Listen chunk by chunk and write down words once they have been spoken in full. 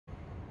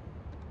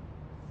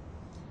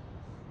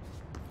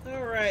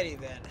Alrighty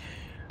then.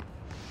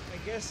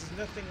 I guess there's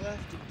nothing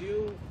left to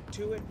do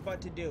to it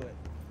but to do it.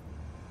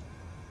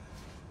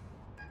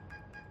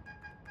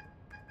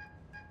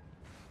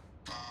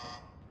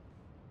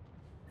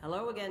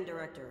 Hello again,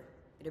 Director.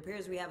 It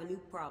appears we have a new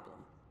problem.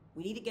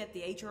 We need to get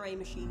the HRA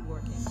machine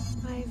working.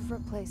 I've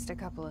replaced a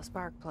couple of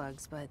spark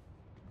plugs, but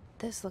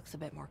this looks a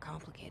bit more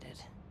complicated.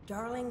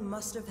 Darling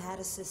must have had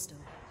a system.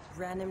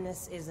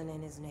 Randomness isn't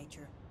in his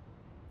nature.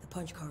 The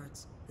punch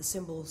cards, the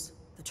symbols,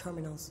 the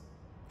terminals.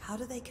 How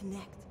do they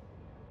connect?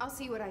 I'll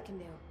see what I can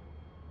do.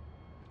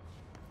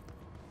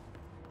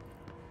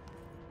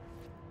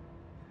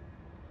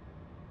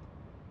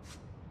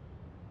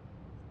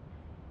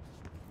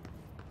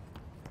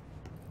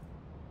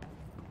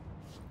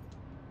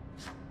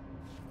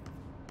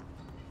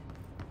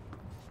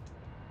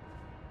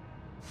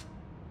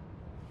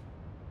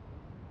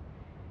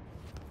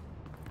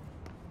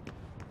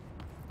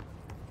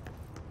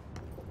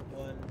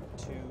 One,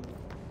 two,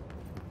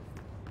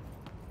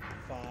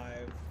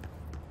 five.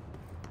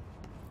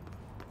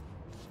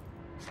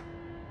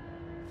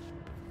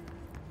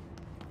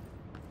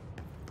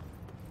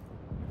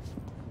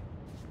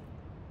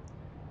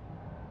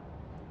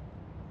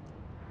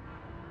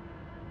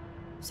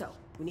 So,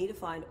 we need to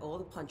find all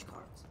the punch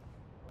cards.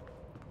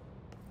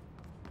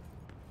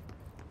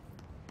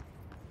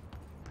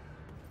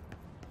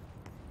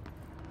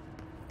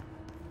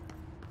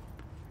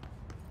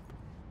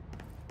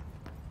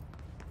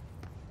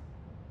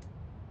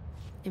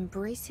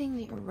 Embracing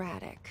the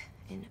erratic,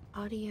 an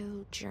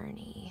audio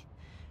journey.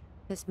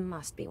 This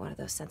must be one of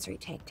those sensory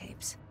tank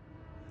tapes.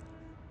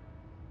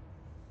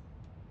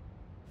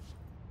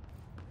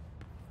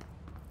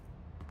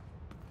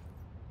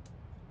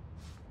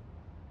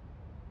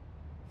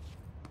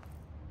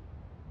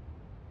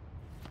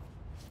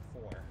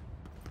 Four.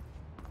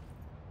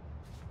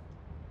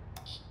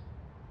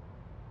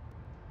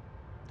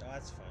 Oh,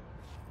 that's fun.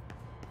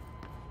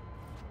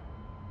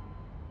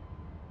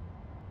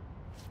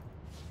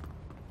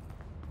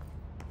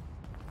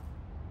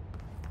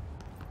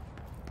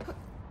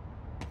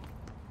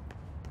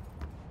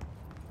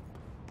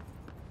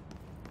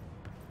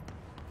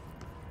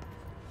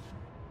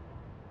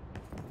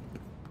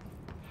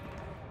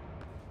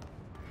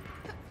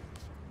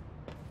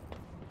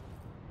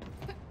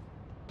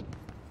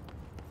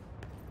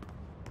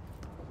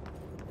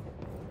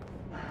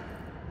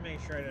 Make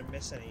sure I didn't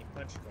miss any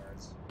punch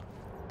cards.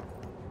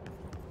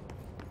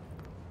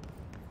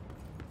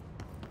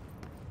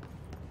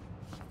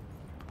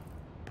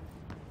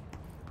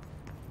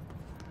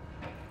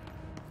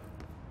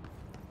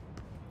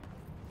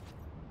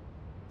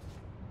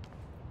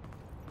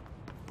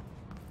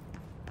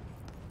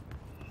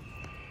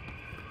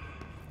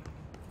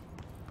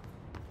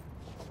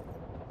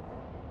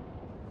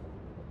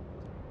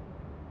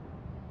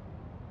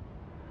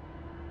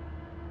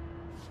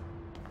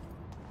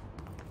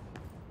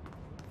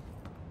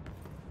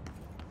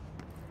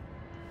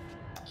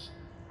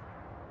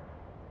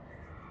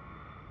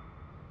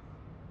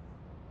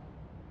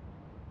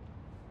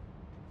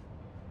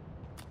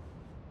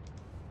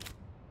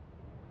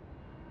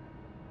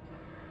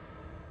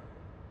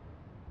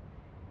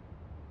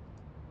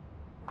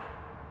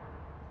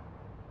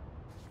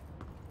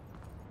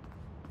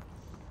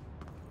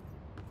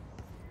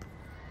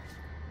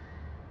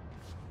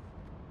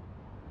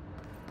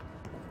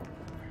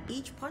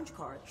 Each punch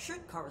card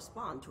should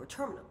correspond to a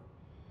terminal.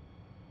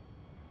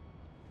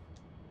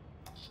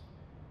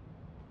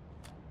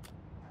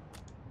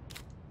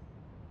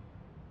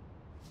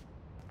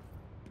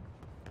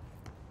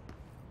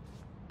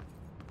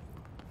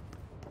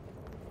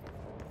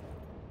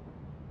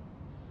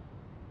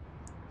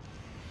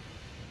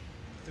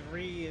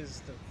 Three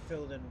is the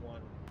filled in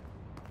one.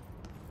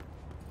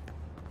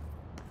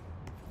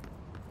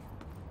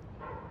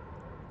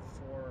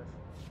 Four.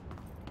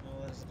 No,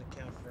 that doesn't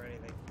account for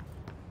anything.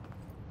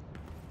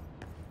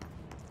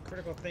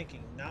 Critical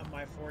thinking, not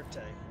my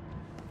forte.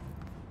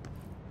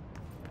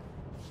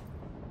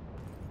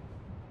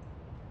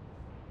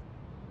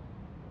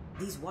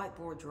 These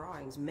whiteboard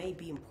drawings may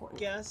be important.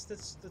 Yes,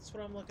 that's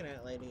what I'm looking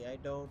at, lady. I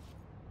don't.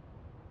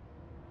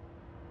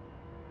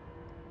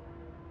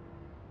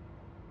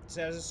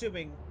 So I was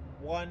assuming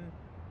 1,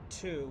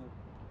 2,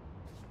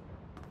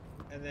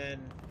 and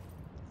then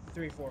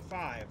 3, 4,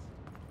 5.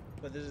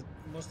 But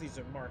most of these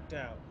are marked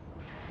out.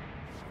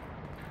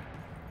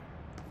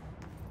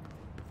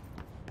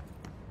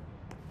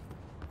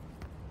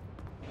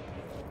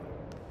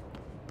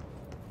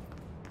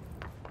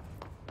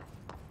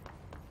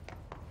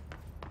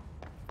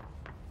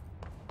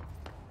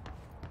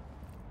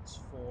 It's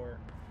 4.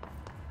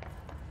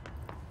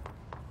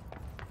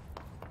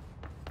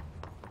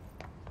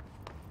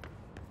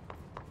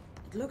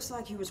 It looks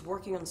like he was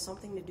working on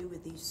something to do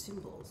with these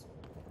symbols.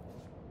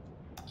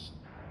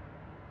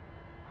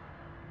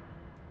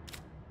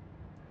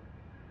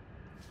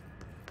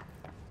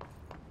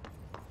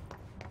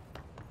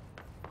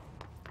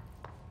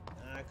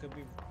 I could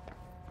be.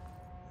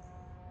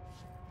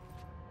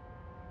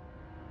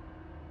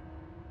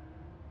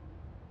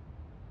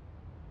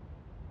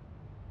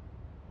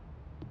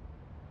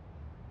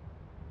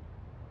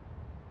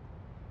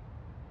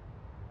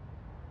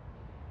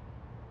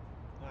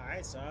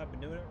 Alright, so I've been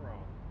doing it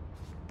wrong.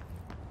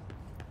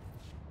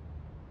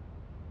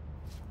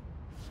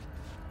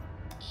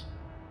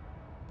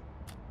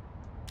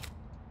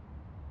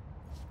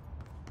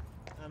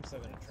 I'm still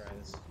gonna try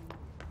this.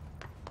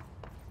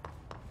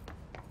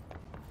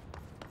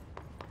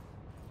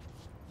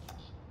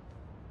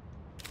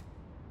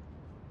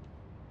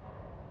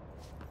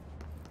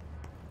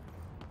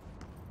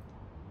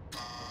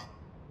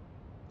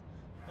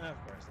 Of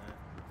course not.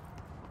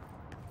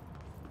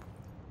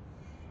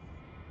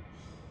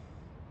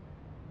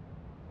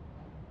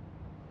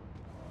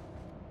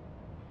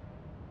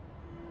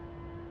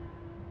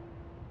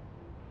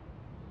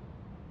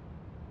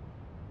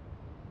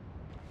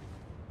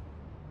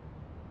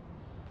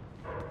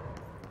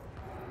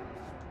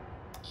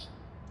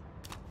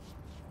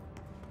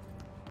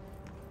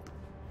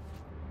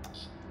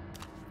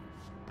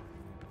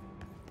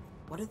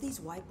 What do these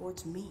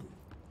whiteboards mean?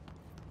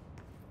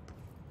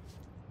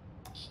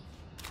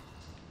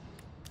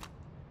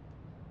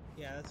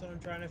 Yeah, that's what I'm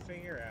trying to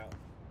figure out.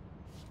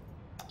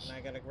 And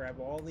I gotta grab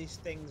all these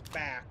things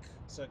back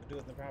so I can do it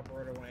in the proper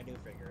order when I do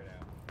figure it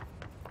out.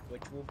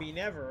 Which will be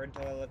never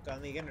until I look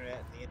on the internet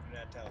and the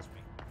internet tells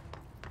me.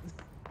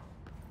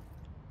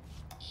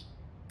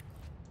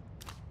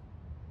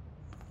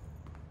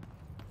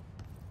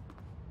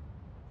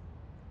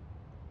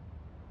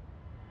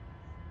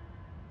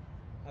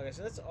 Okay,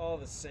 so that's all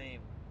the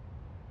same.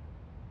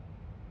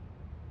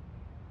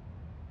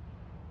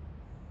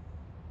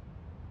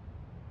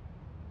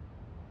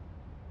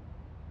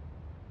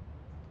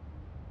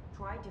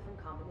 Try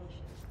different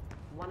combinations.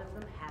 One of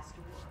them has to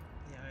work.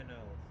 Yeah, I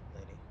know,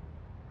 lady.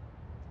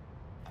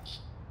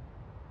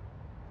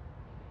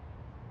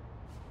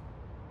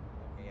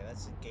 Okay, yeah,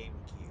 that's a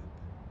GameCube.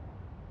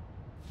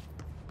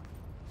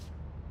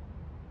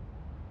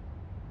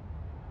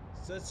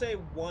 So let's say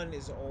 1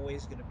 is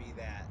always going to be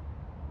that.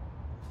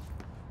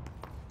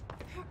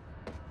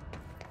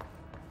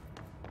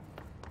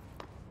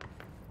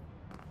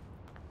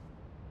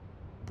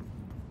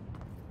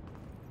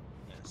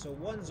 Yeah, so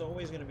 1's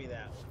always going to be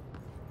that one.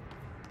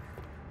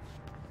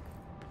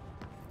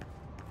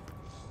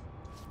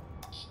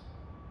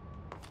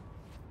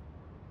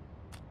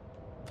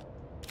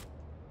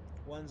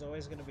 One's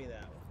always going to be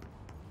that one.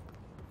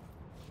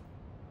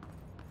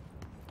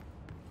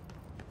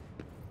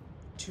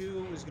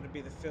 2 is going to be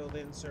the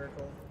filled-in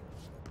circle.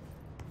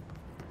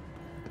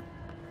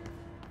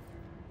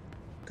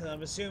 Because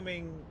I'm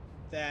assuming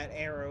that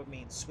arrow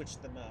means switch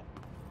them up.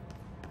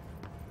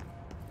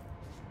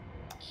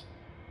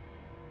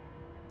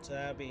 So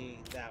that'll be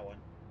that one.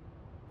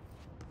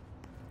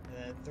 And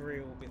then 3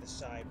 will be the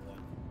side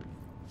one.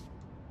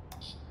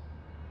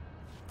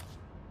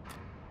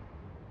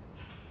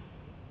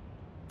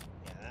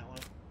 Yeah, that one.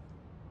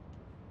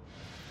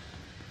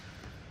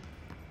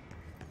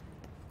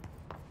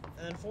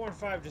 And then 4 and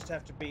 5 just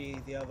have to be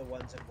the other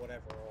ones in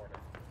whatever order.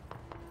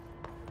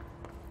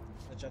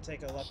 Which I'll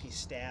take a lucky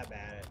stab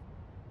at it.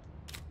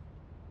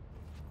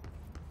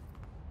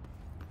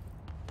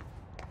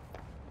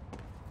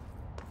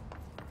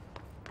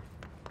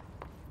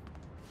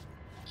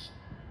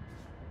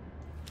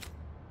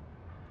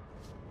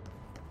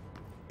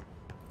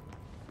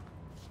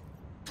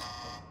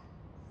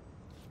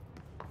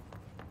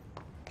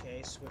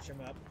 Okay, switch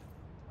them up.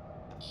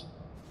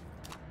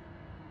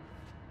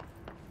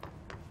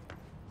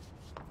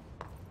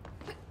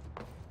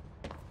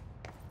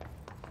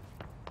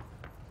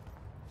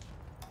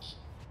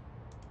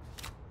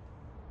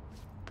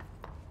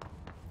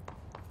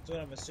 That's what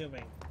I'm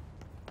assuming.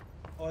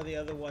 All the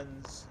other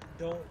ones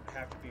don't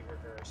have to be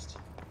reversed.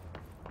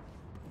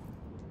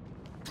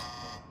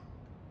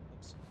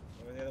 Oops.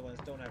 Or the other ones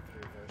don't have to be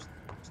reversed.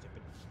 I'm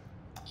stupid.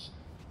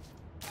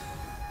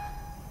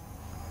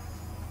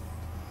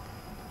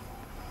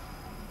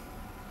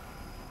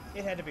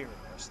 It had to be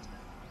reversed.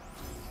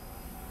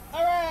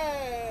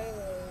 Alright!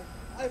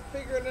 I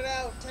figured it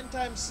out 10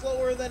 times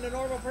slower than a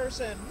normal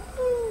person.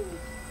 Woo!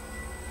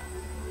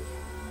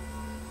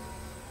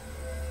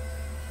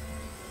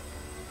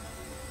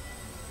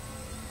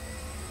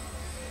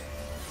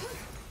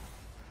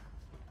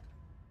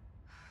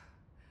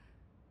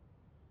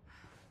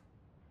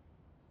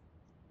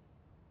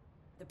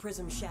 The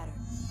prism shattered.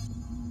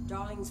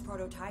 Darling's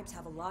prototypes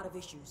have a lot of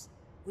issues.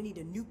 We need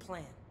a new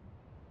plan.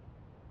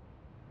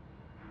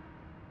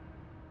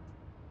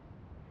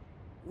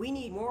 We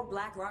need more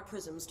Black Rock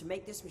prisms to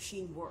make this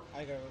machine work.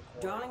 I gotta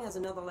record. Darling has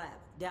another lab,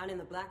 down in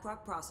the Black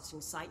Rock processing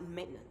site in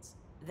maintenance.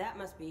 That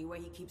must be where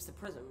he keeps the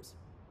prisms.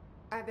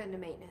 I've been to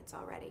maintenance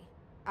already.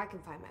 I can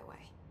find my way.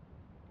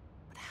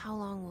 But how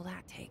long will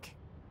that take?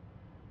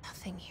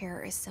 Nothing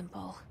here is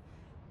simple.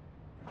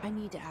 I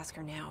need to ask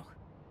her now,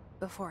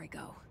 before I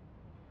go.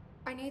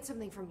 I need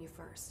something from you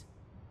first.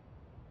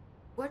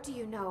 What do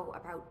you know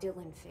about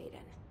Dylan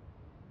Faden?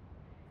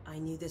 I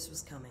knew this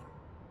was coming.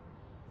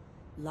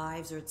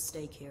 Lives are at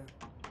stake here,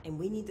 and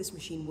we need this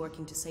machine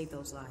working to save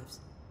those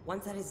lives.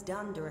 Once that is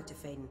done, Director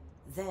Faden,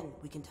 then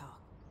we can talk.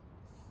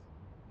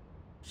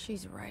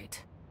 She's right.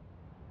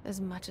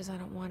 As much as I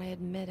don't want to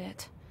admit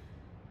it,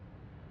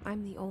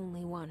 I'm the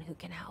only one who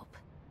can help.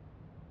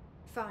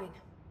 Fine.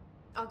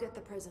 I'll get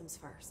the prisms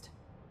first.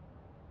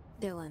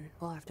 Dylan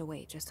will have to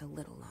wait just a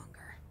little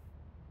longer.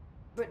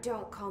 But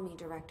don't call me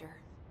Director.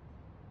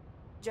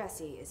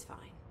 Jesse is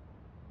fine.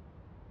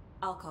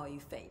 I'll call you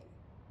Fate.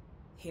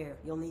 Here,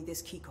 you'll need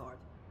this keycard.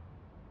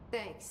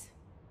 Thanks.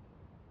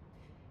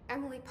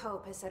 Emily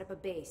Pope has set up a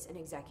base in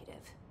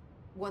Executive.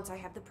 Once I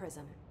have the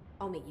prism,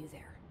 I'll meet you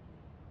there.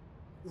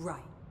 Right.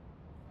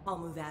 I'll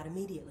move out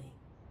immediately.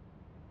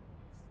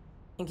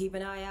 And keep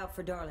an eye out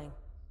for Darling.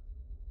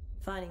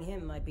 Finding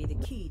him might be the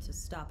key to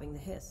stopping the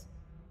hiss.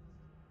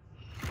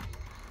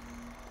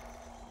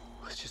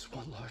 It's just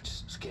one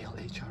large-scale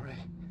HRA.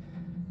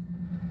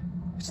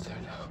 It's there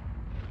now.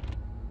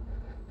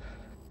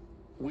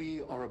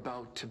 We are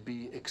about to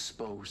be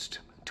exposed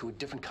to a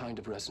different kind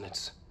of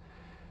resonance.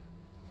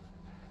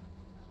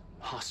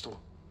 Hostile,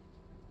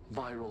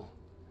 viral,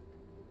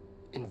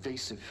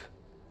 invasive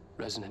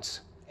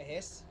resonance. A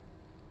hiss?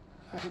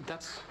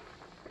 That's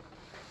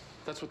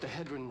what the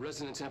Hedron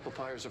resonance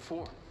amplifiers are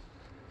for.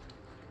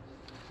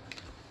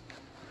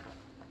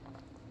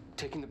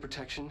 Taking the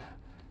protection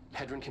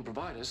Hedron can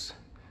provide us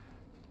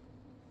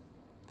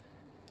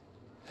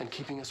and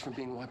keeping us from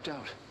being wiped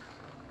out.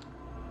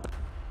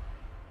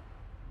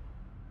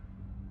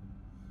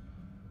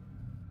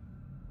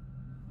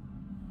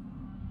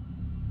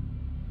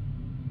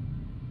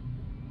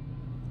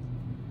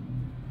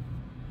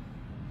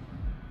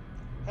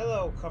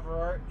 Hello, cover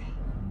art.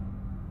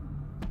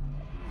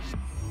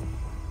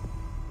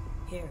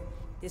 Here,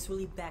 this will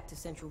lead back to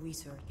Central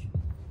Research.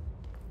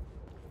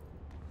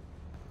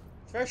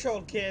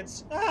 Threshold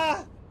kids.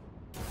 Ah!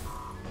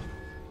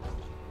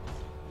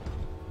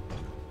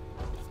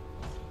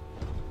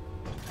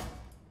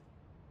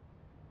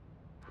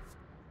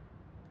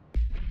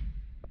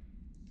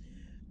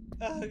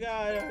 Oh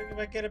god, am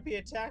I gonna be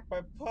attacked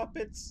by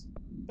puppets?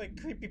 By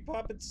creepy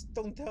puppets?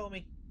 Don't tell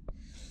me.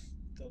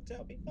 Don't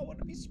tell me. I want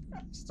to be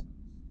surprised.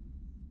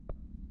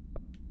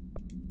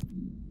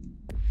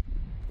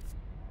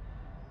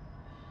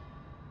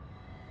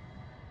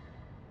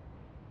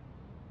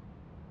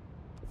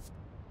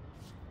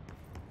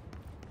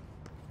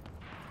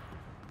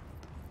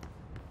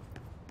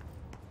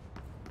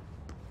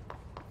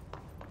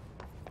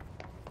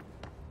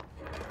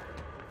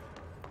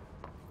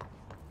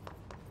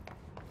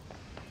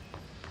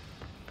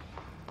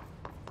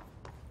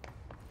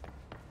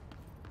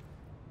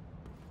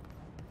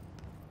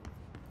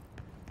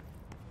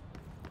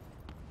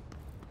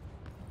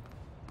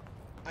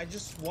 I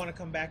just want to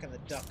come back and the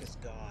duck is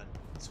gone.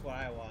 That's what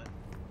I want.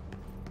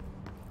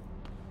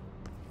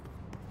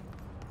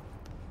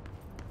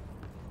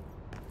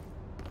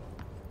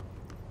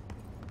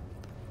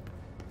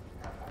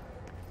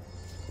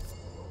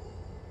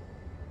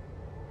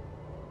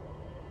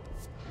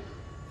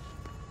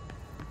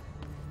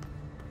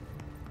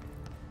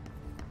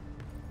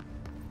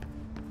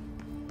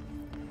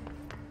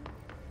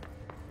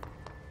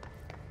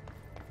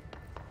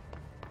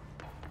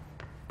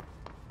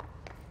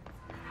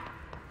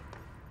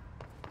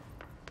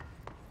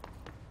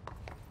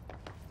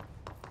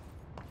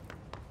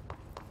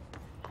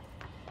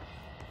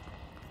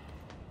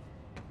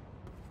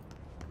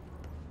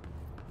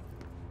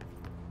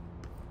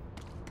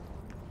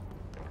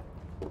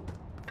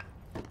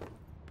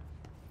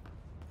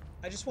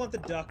 I just want the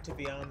duck to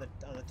be on the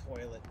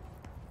toilet.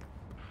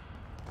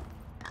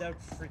 That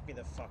would freak me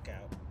the fuck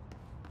out.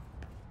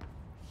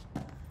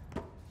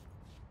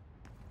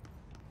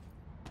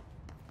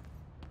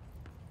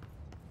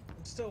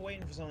 I'm still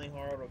waiting for something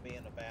horrible to be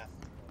in a bath.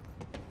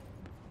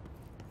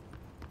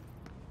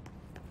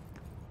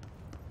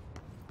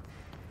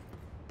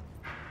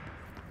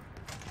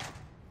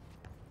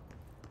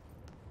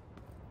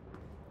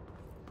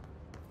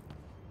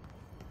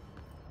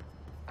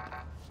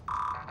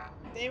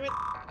 Damn it!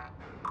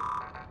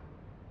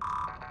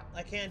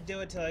 I can't do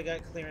it till I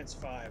got clearance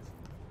 5.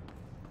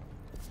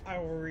 I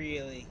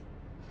really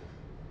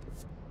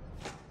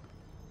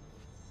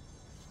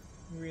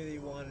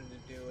wanted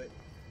to do it.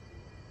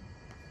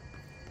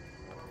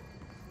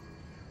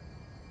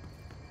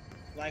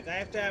 Like, I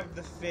have to have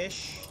the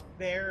fish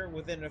there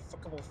within a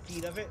couple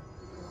feet of it.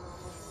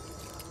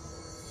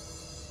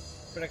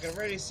 But I can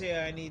already see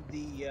I need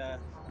the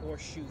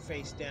horseshoe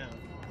face down.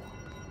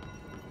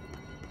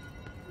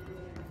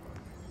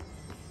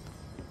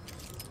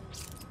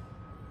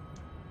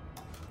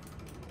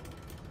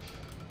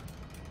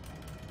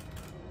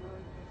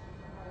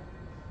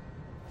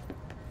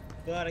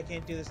 But I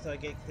can't do this till I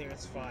get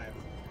clearance 5.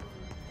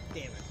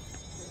 Damn it.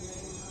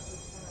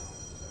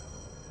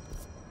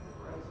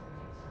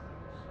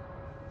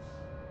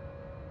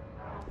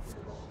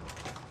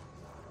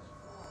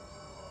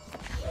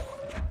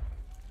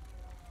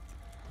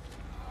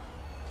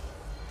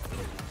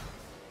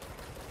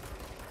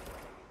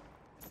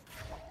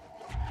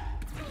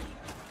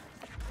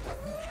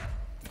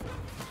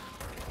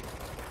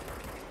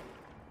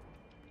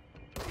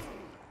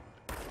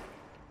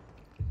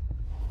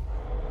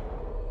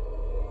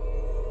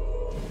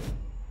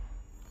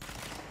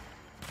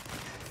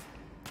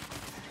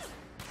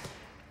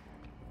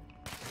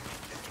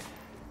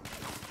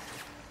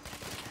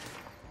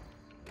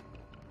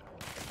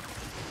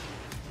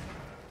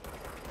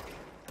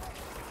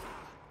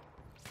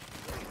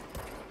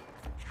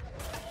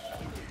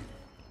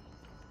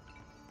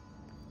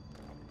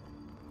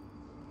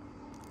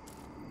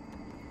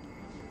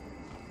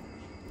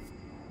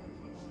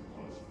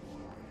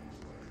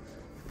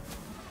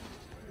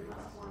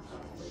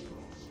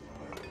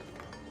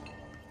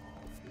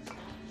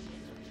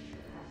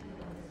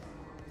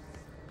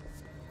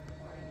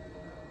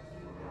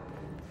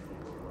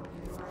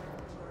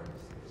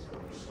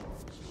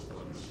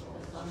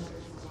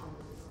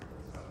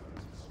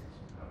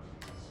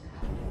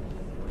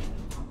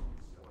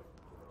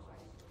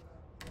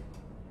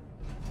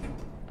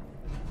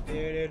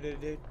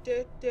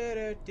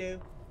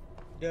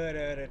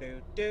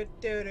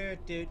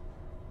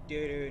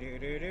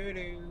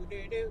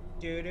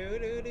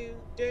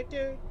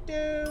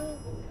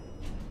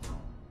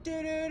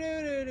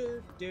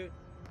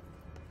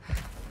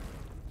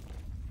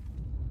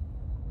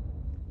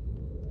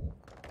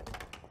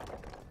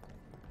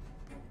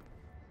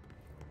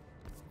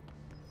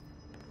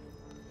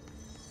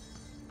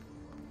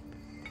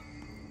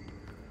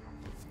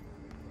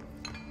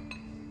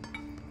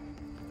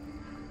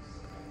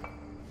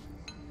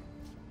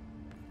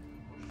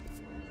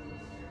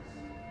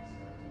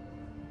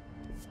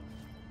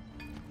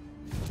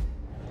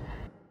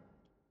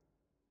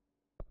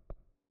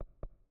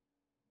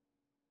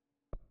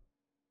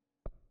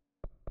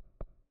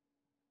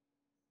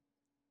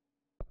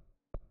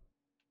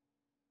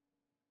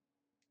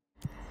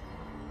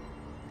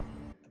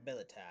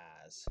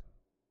 Abilitas.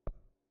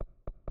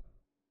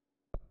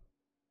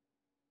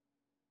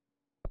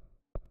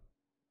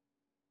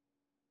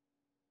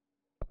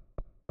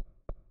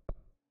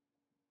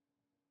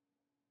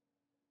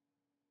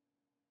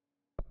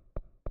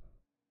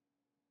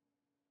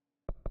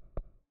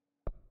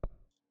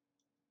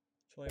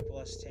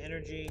 +20 to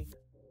energy.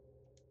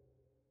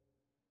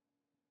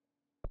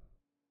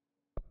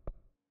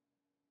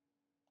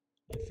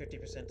 And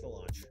 50% to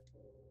launch.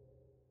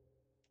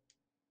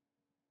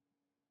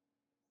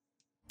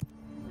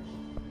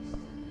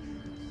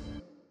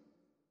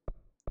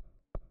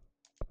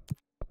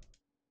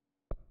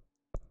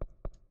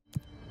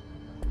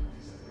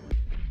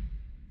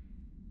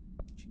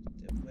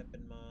 The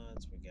weapon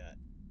mods, we got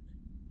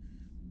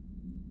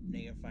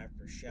 -5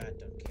 per shot,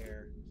 don't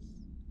care.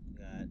 We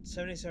got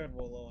 77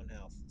 will low on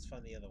health. Let's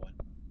find the other one.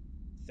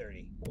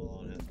 30 will low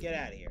on health. Get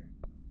out of here.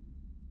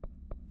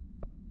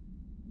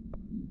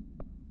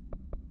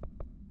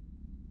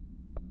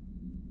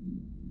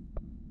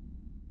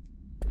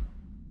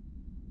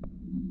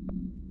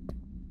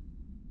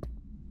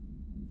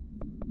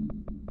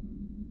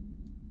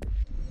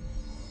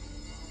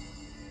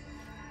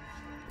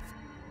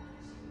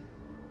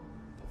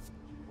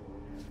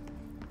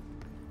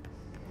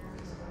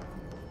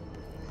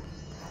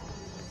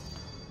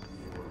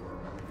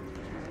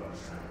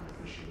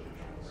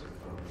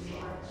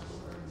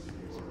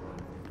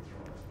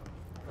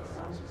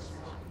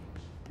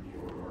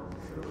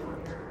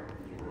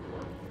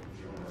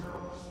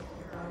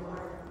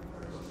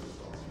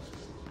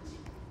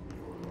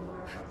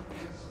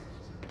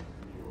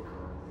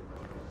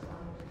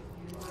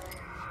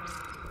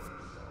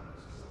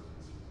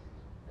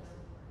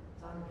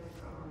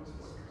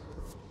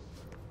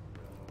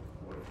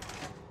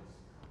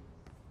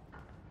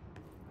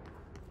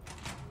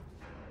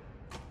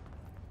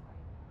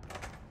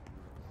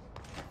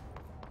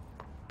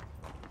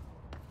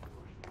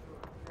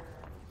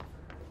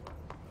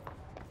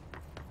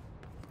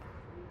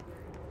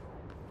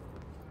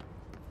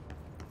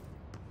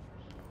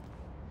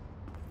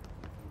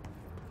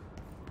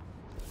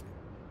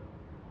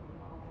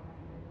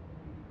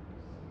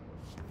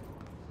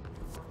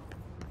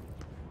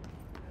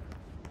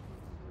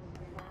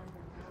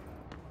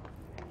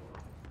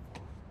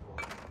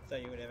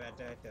 Thought you would have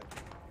attacked a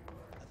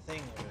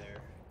thing over there.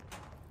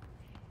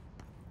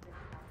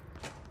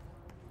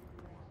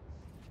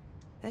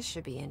 This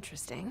should be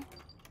interesting.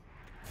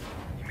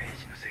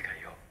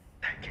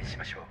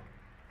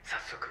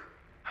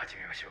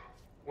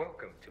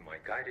 Welcome to my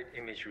guided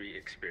imagery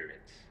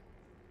experience.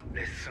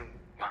 Lesson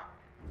 1.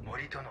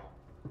 Morito no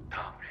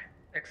Tamre.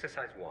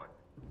 Exercise 1.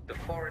 The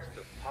forest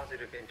of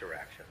positive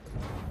interaction.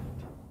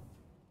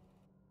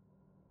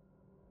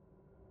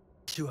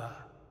 私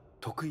は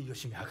徳井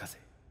義美博士。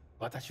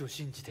私を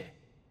信じて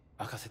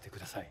任せてく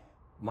ださい。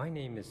My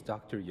name is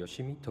Dr.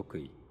 Yoshimi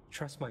Tokui.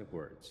 Trust my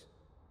words.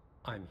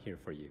 I'm here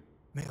for you.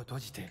 目を閉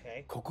じ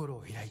て心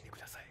を開いてく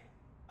ださい。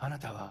あな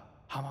たは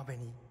浜辺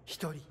に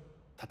一人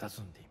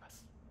佇んでいま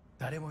す。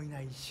誰もいな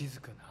い静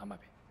かな浜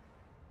辺。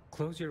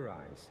Close your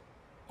eyes,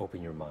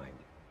 open your mind,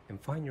 and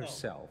find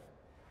yourself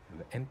on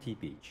the empty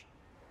beach.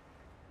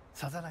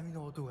 さざ波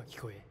の音が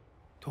聞こえ、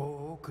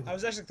遠くに I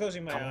was actually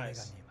closing my 川辺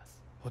が見 eyes. えま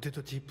す。ポテ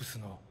トチップス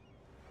の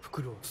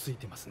袋をつつい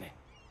てますね。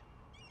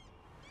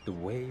The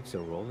waves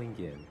are rolling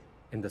in,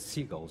 and the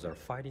seagulls are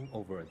fighting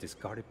over a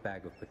discarded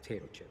bag of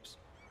potato chips.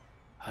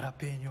 ハラ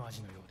ペーニョ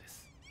味のようで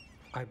す。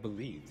I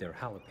believe they're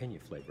jalapeno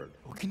flavored.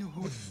 沖の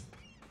方に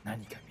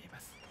何か見えま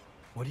す。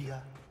森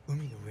が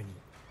海の上に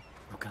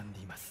浮かん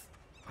でいます。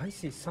I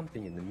see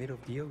something in the middle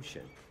of the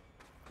ocean.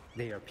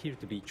 They appear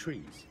to be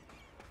trees.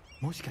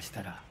 もしかし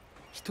たら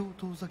人を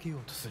遠ざけよ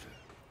うとする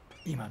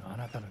今のあ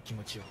なたの気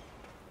持ちを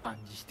暗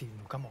示している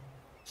のかも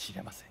し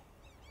れません。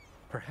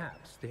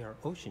Perhaps they are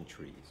ocean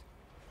trees.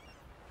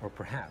 Or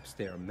perhaps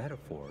they are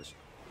metaphors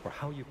for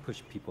how you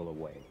push people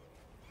away.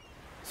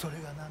 それ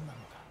が何なの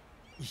か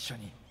一緒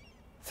に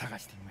探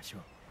してみましょ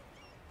う。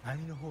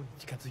波の方に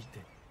近づいて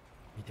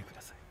みてく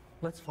ださい。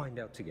Let's find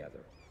out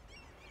together.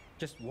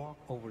 Just walk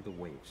over the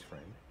waves,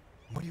 friend.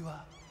 森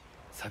は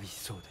寂し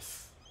そうで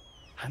す。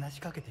話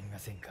しかけてみま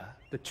せんか？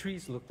 The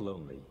trees look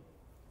lonely.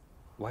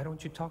 Why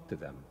don't you talk to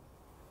them?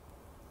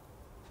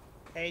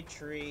 Hey,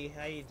 tree.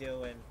 How you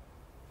doing?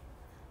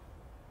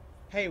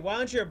 Hey, why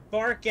don't you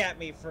bark at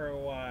me for a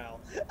while?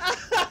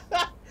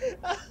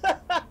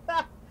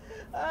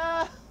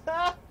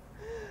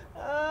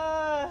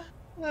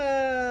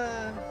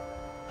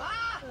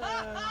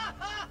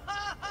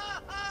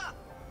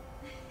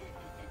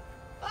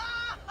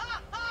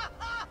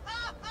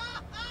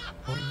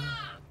森に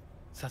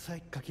ささや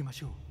きかけま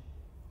しょう。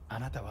あ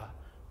なたは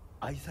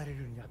愛され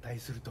るに値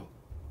すると、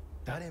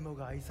誰も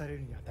が愛され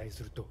るに値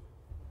すると、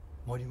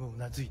森もう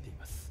なずいてい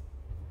ます。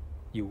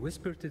You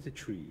whisper to the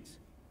trees.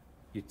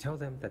 You tell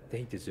them that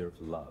they deserve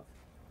love,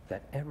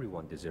 that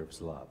everyone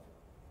deserves love.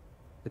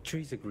 The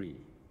trees agree.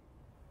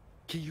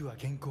 木々は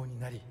健康に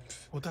なり、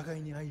お互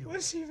いに愛を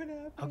What's even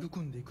happening? 育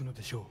んでいくの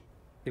でしょ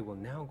う。They will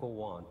now go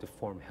on to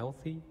form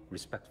healthy,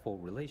 respectful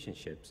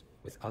relationships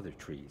with other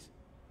trees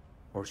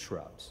or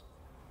shrubs,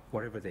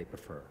 whatever they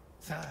prefer.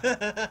 さ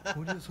あ、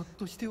森をそっ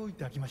としておい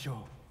てあげまし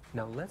ょ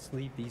Now let's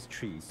leave these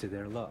trees to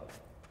their love.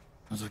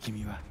 う。覗き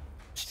見は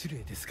失礼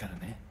ですから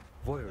ね。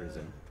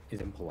 Voyeurism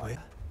is お impolite.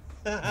 や、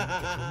何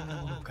か不穏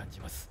なものを感じ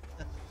ます。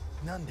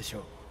何でしょ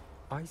う。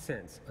 I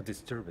sense a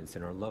disturbance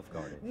in our love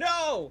garden,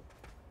 No!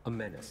 a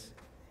menace.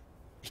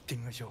 行って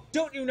みましょ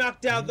Don't you knock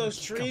down those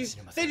trees!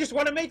 They just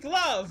want to make う。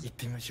 love! 行っ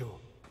てみましょ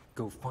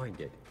Go find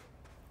it.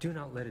 Do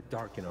not let it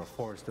darken our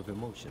forest of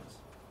emotions.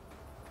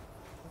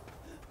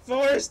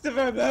 Forest of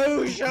う。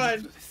そういうこ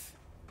emotion! とです。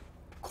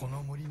こ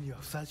の森には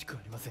ふさわしく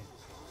ありません。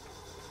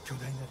巨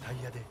大なタ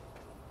イヤで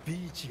ビ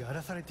ーチが荒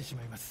らされてし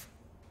まいます。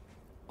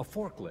 A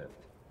forklift.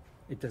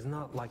 It does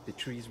not like the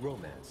tree's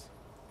romance.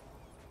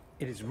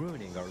 It is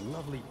ruining our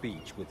lovely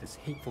beach with its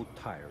hateful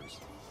tires.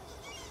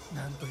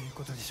 なんという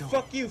ことでしょう。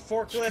 Fuck you, 機械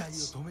を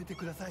forklifts! 止めて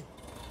ください。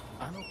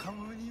あのカ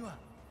モメには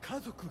家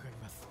族がい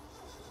ます。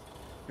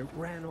 It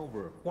ran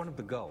over one of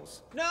the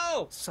gulls.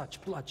 No!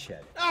 Such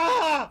bloodshed.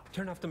 Ah!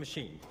 Turn off the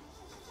machine.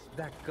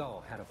 That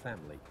gull had a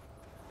family.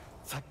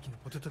 さっきの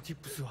ポテトチッ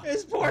プスは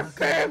His poor お腹に赤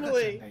ちゃん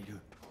family! がいる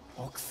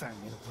奥さんへ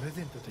のプレ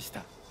ゼントでし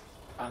た。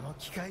あの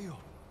機械を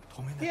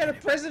止めな He け had れ a ば。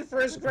 present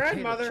for his The potato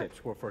grandmother.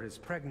 chips were for his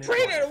pregnant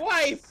Pregnant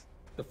wife. wife!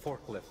 The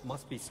forklift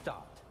must be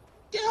stopped.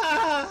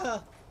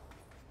 Ah!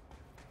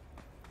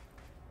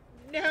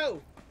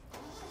 No!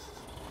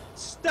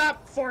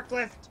 Stop,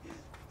 forklift!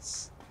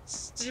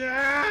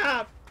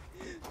 Stop!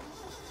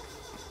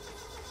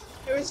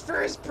 It was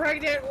for his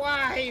pregnant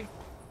wife!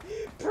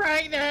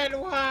 Pregnant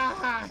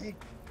wife!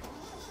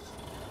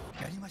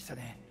 やりました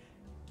ね。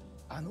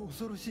あの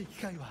恐ろしい機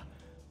械は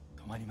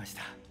止まりまし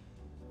た。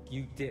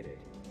 You did it.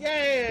 The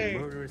Yay!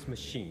 murderous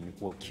machine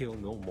will kill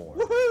no more.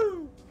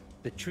 Woohoo!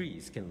 The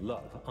trees can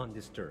love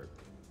undisturbed.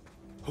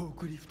 フォー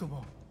クリフト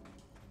も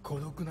孤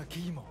独な木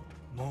々も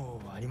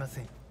もうありま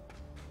せん。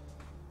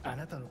あ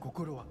なたの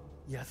心は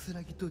安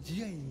らぎと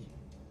慈愛に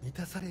満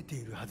たされて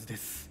いるはずで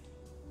す。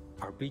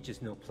 Our beach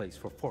is no place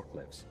for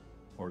forklifts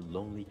or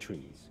lonely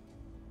trees.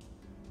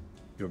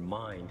 Your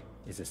mind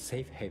is a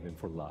safe haven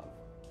for love.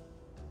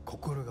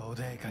 心が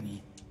穏やか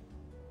に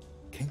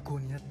健康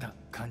になった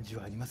感じ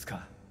はあります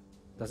か？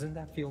 Doesn't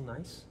that feel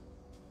nice?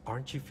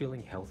 Aren't you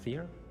feeling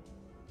healthier?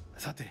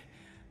 さて、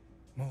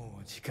も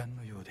う時間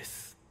のようで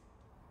す。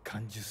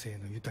感受性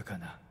の豊か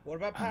な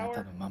What about あな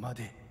た power? のまま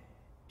で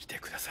いて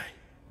ください。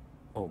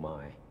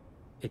 Omae,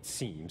 it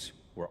seems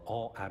we're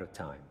all out of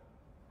time.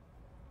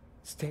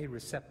 Stay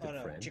receptive, Oh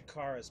no, friend.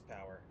 Chikara's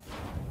power.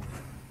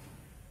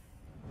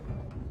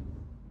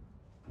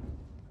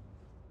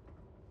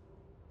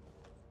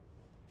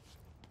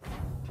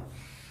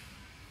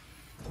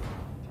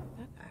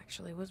 That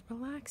actually was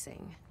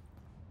relaxing.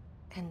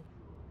 And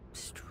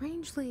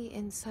strangely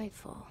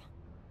insightful.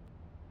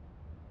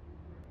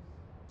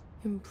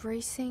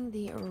 Embracing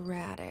the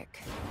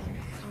erratic in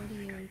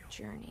audio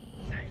journey.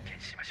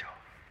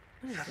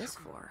 What is this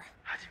for?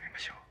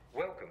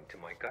 Welcome to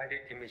my guided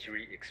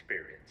imagery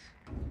experience.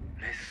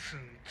 レッスン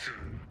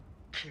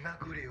2、気ま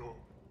ぐれを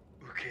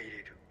受け入れ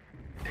る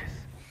で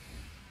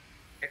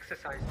す。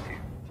 Exercise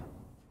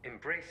 2.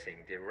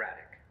 Embracing the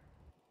erratic.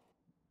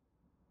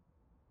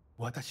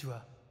 私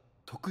は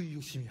徳井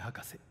義美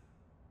博士。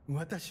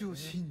私を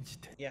信じ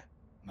て Yeah.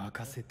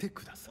 任せて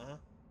ください。 Uh-huh.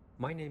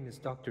 My name is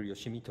Dr.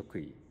 Yoshimi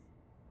Tokui.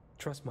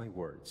 Trust my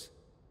words.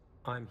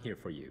 I'm here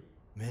for you.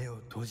 目を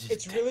閉じて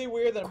It's really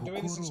weird that I'm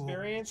doing this 心を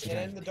experience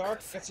開 and い in て the くだ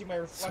dark さ I い。 can see my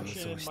想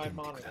reflection 像 in して my み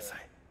てく monitor. ださ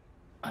い。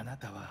あな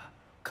たは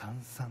閑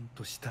散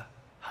とした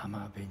浜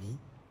辺に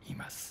い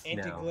ます。 Now,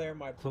 Anti-glare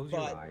my close your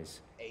butt.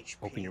 eyes,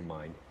 open your HP.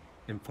 mind,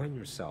 and find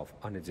yourself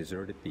on a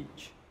deserted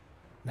beach.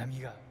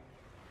 波が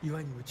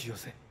岩に打ち寄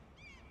せ、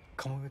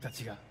カモメた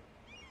ちが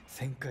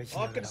旋回し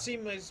All な I が can ら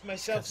see is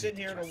myself sitting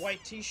here in a white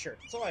t-shirt.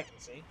 That's all I can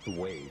see.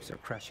 The waves are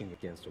crashing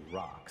against the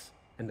rocks,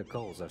 and the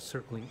gulls are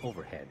circling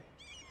overhead,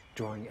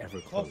 drawing ever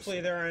Hopefully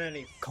closer. there aren't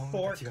any カ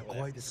モメたちが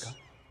怖いですか？ forklifts.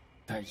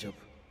 大丈夫。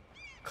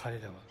彼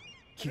らは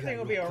危 Everything 害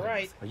を will be 加えま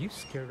alright. す。 Are you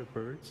scared of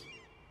birds?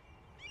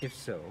 If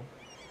so,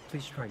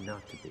 please try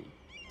not to be.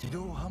 自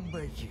動販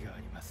売機があ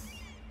ります。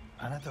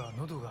あなたは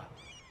喉が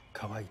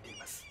渇いてい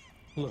ます。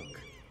 Look,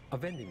 a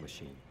vending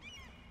machine.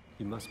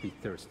 You must be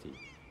thirsty.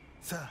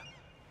 さあ、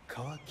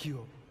渇き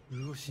を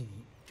潤しに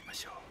行きまま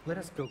しょ Let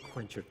us go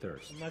quench your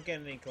thirst. I'm not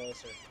getting any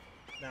closer.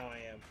 Now I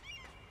am. う。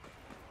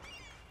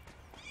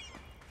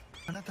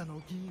あなたの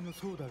お気に入りの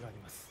ソーダがあり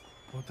ます。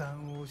ボタ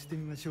ンを押して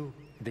みましょう。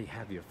 They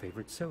have your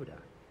favorite soda.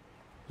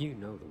 You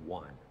know the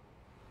one.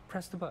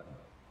 Press the button.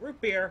 Root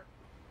beer.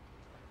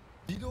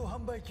 自動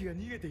販売機が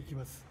逃げていき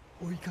ます。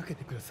追いかけ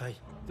てください。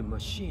 The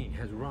machine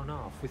has run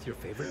off with your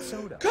favorite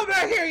soda. Come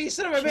back here, you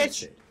son of a Chase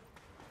bitch! it.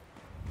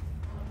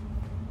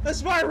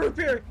 That's my root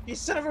beer, you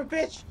son of a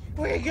bitch!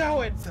 Where you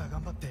going? さあ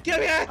頑張って。 Get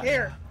me out of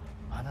here!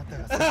 あなた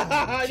が世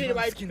界 I で need 一番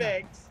my 好きな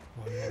fix.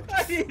 もので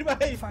I す。 need my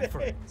Fight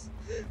for it. fix.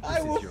 This I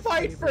is will your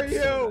fight for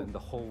favorite soda you. in the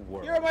whole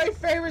world. You're my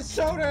favorite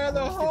soda in the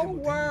どうしてで whole も手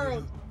に入れ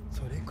る world.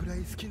 それくらい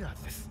好きなは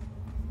ずです。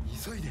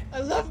急いで。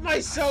 I love my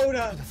く soda.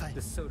 ださい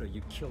The。soda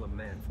you kill a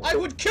man for. I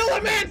would kill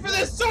a man for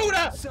this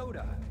soda.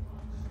 Soda!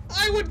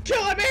 I would kill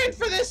a man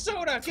for this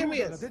soda. ソ Give me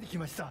ーダが this. 出てき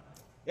ました。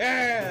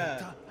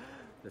 Yeah.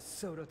 The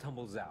soda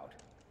tumbles out.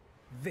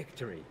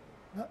 Victory.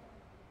 あ、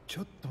ち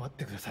ょっと待っ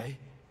てください。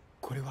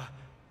これは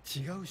違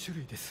う種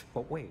類です。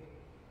 But wait,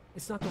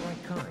 it's not the right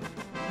kind. い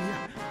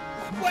や、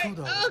このソ Wait. ー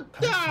ダを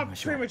Oh, 試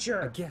してみ ah, ましょ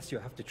う。 I premature. guess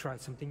you'll have to try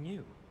something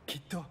new. き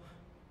っと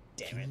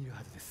Damn 気に入る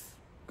はずです。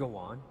 Go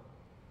on.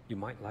 You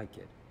might like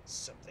it.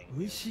 Something.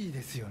 美味しい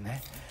ですよ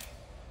ね。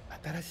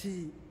新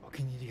しいお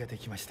気に入りがで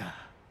きました。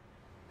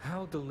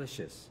 How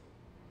delicious.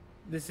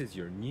 This is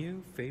your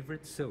new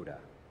favorite soda.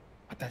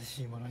 新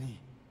しいものに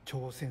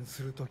挑戦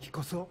するとき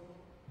こそ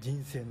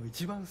人生の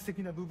一番素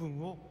敵な部分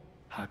を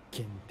発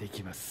見で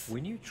きます。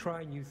 When you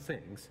try new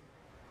things,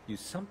 you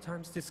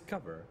sometimes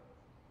discover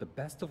the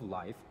best of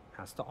life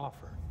has to offer.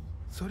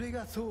 それ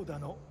がソーダ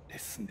のレッ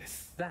スンで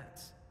す。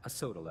 That's a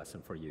soda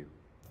lesson for you.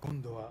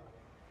 今度は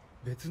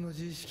別の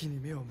自意識に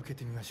目を向け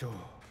てみましょう。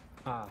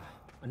 Ah,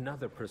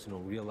 another personal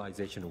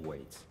realization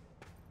awaits.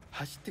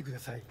 走ってくだ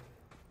さい。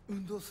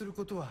運動する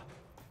ことは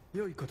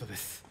良いことで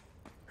す。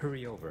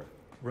 Hurry over.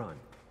 Run.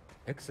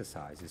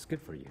 Exercise is good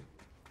for you.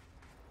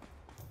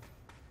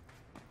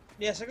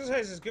 Yes,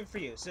 exercise is good for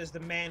you, says the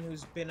man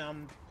who's been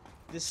on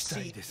this した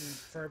い seat で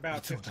す。 for い about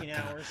つもだっ 15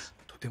 たら hours.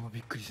 とてもび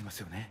っくりします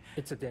よね。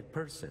 It's a dead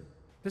person.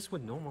 This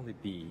would normally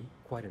be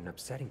quite an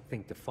upsetting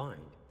thing to find,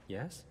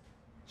 yes?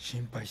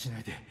 心配しな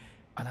いで。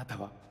あなた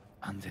は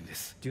安全で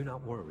す。 Do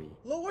not worry.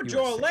 Lord You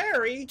are Joel safe.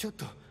 Larry! ちょっ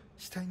と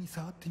死体に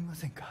触ってみま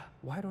せんか。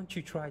 Why don't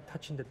you try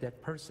touching the dead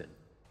person?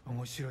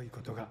 面白いこ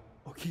とが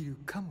起きる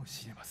かも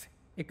しれません。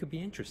 It could be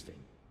interesting.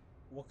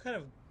 What kind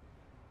of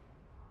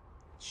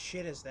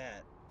shit is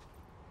that?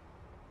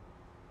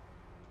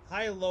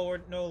 Hi,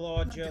 Lord, no Lord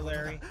なんて Joel こと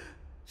だ Larry.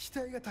 死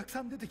体がたく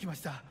さん出てきま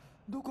した。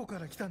どこか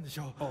ら来たんでし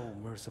ょう。 Oh,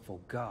 merciful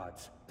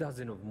gods.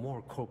 Dozen of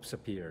more corpses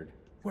appeared.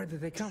 Where did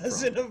they come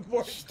Dozen from? of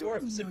more ひど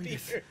corpses い匂いで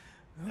す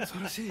appeared. 恐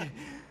ろしい。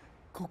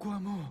ここは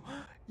もう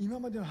今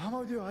までの浜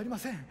辺ではありま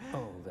せん。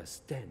 Oh, the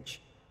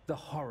stench. The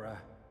horror.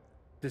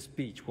 This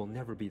beach will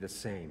never be the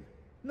same.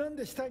 なん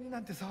で死体にな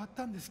んて触っ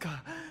たんですか。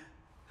は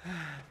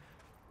あ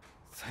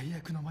最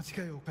悪の間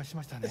違いを犯し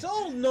ましたね。 It's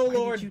all no Why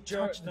Lord did you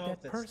Joel. touch the No, dead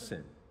that's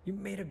person? You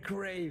made a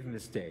grave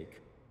mistake.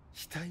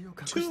 死体を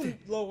隠し two て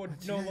Lord,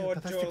 間 no 違いを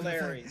Lord 正して Joel ください。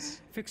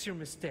 Larrys. Fix your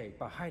mistake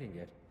by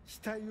hiding it. 死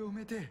体を埋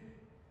めて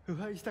腐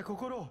敗した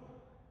心を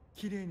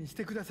きれいにし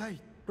てください。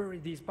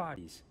 Bury these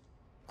bodies.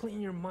 Clean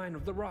your mind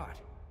of the rot.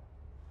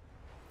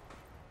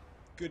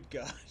 Good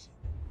God.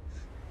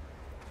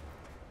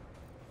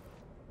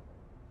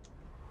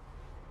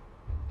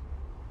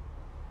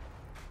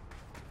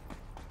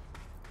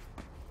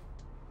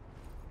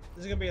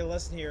 There's gonna be a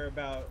lesson here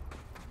about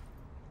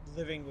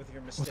living with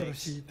your 恐ろ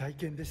し mistakes. い体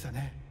験でした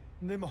ね。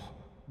でも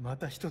ま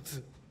た一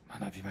つ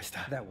学びまし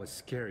た。 That was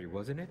scary,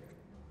 wasn't it?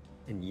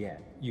 And yet,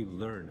 you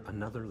learned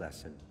another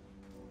lesson.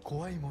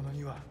 怖いもの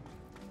には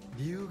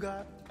理由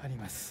があり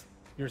ます。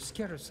 You're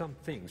scared of some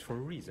things for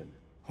a reason.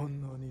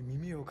 本能に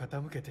耳を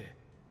傾けて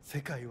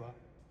世界は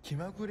気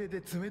まぐれ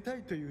で冷た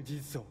いという事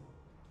実を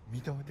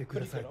認めてく But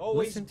だ you さい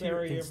can。always Listen to your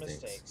bury your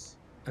instincts. mistakes.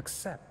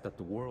 Accept that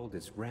the world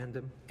is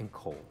random and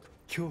cold.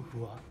 恐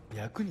怖は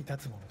役に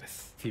立つもので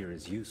す。 Fear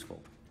is useful.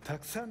 た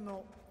くさん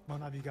の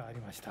学びがあり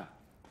ました。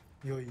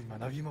良い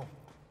学びも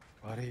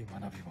悪い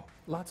学びも。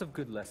 Lots of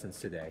good lessons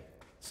today.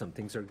 Some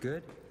things are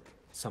good,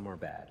 some are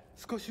bad.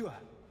 少しは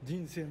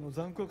人生の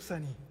残酷さ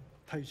に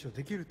対処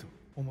できると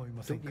思い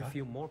ません Don't you か。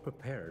 feel more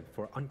prepared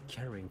for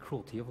uncaring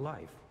cruelty of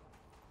life?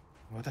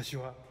 私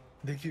は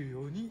できる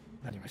ように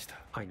なりました。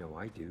 I know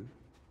I do.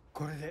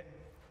 これで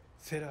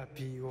セラ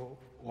ピーを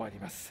終わり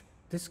ます。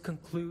 This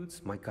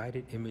concludes my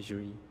guided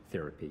imagery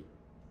therapy.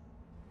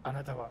 あ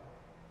なたは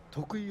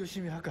徳井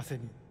義美博士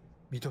に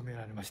認め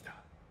られました。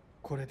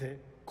これで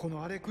こ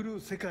の荒れ狂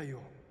う世界を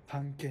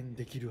探検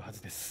できるは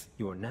ずです。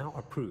 You are now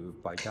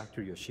approved by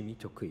Dr. Yoshimi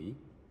Tokui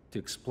to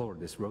explore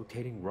this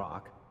rotating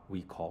rock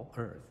we call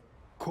Earth.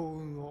 幸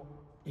運を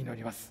祈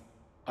ります。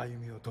歩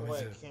みを止め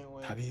ず Can't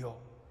wait. 旅を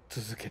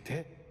続け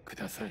てく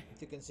ださい。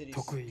 To continue,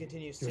 徳井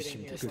continue 義 sitting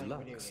美 here です。 Good playing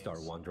luck, video Star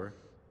games Wanderer.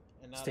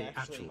 and not Stay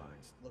actually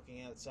actualized.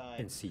 looking outside.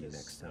 And see you because,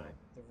 next time.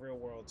 The real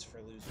world's for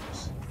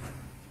losers.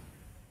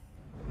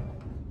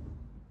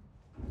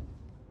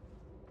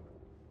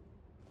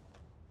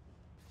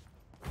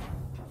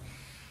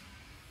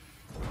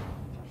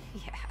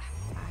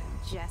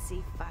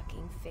 Jesse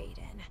fucking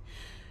Faden.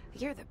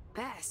 You're the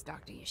best,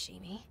 Dr.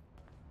 Yoshimi.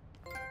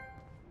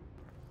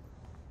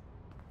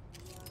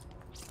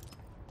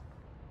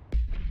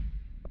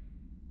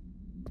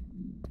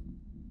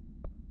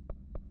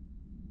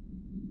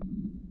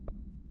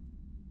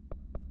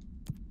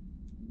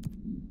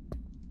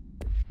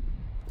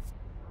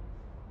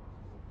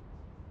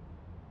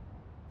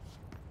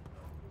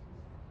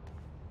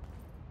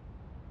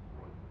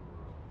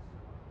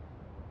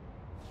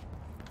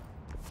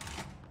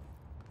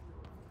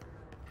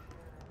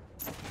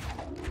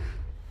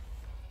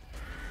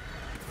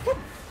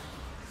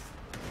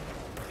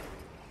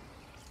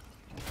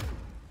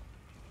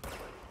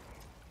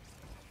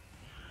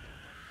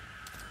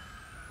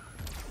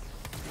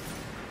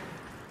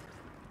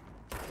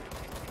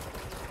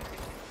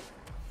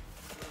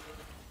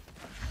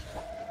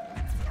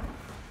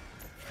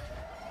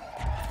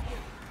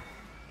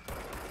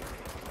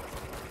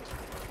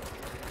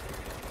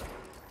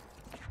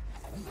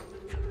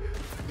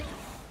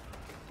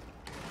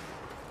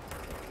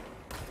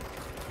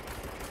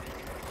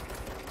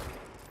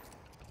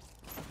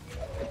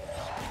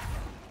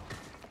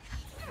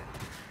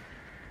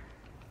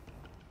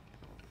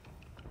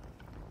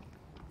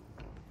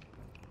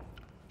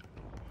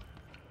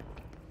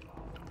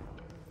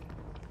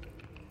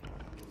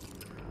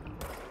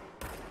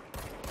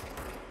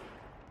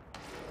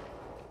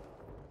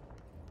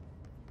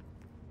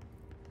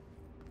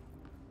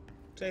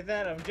 Say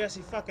that, I'm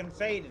Jesse fucking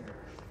Faden.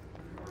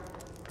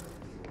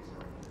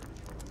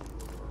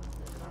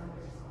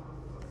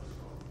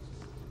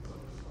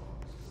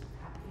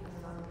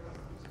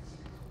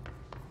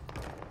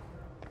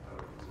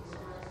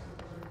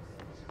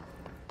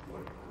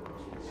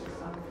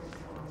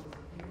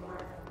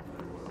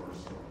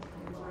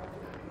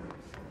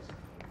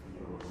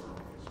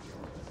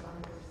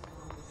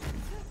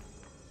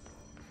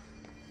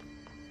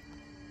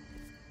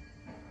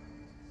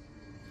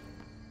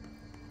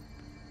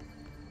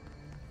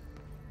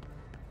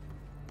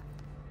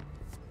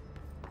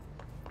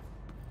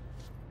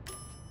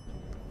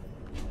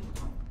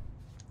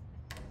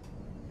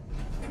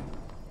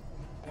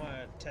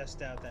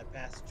 Test out that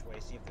passageway,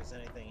 see if there's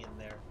anything in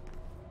there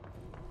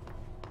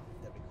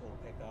that'd be cool to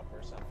pick up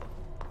or something.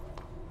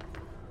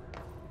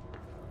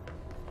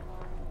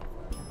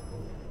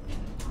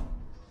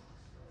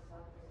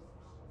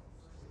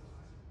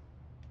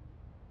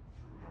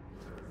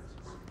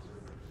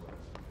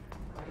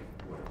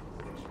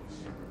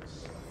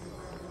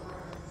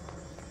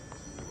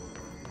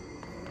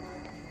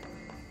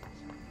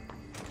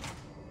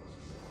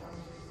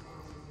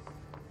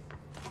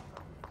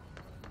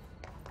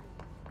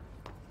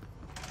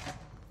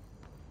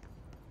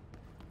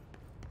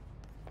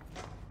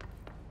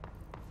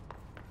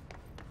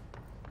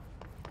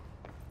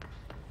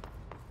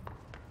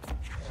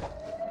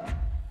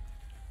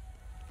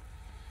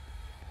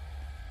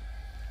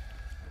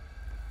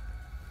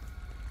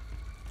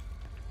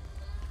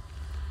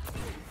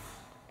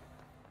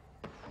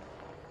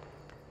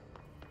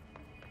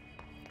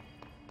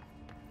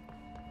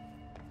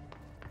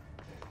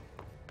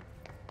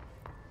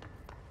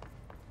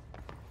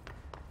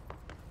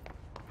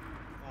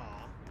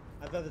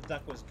 I thought the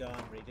duck was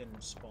gone, but he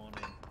didn't spawn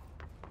in.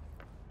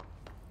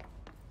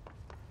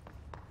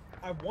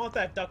 I want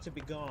that duck to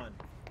be gone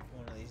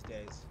one of these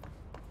days.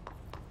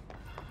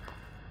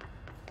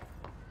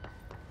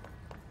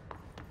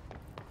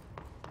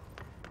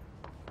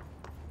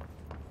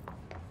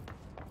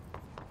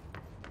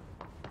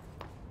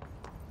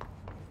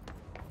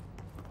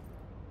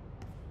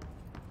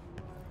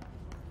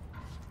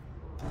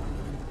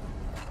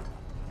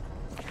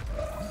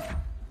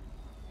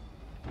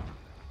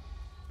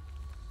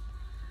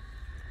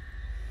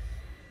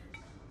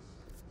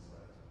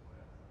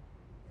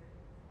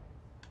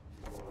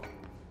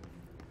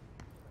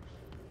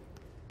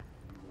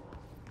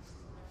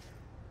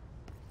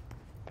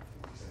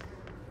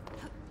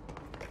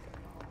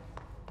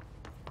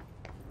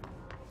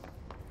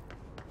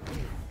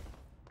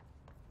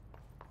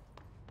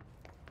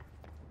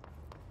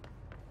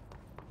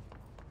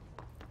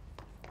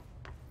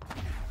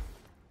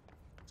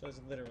 So it's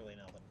literally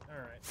nothing.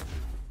 Alright.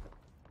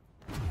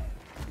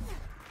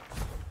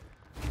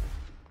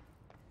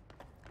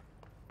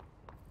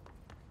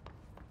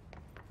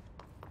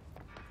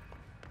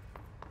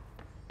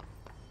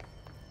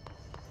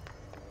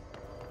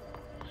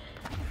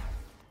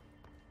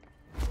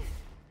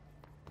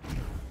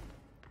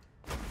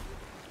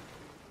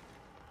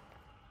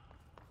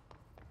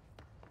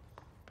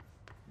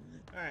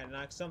 Alright,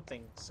 knock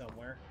something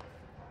somewhere.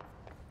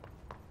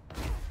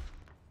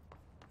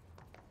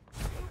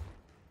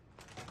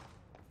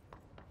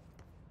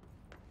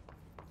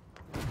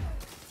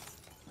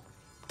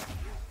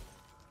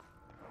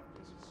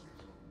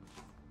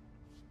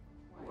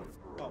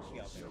 Oh,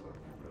 yeah,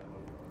 okay.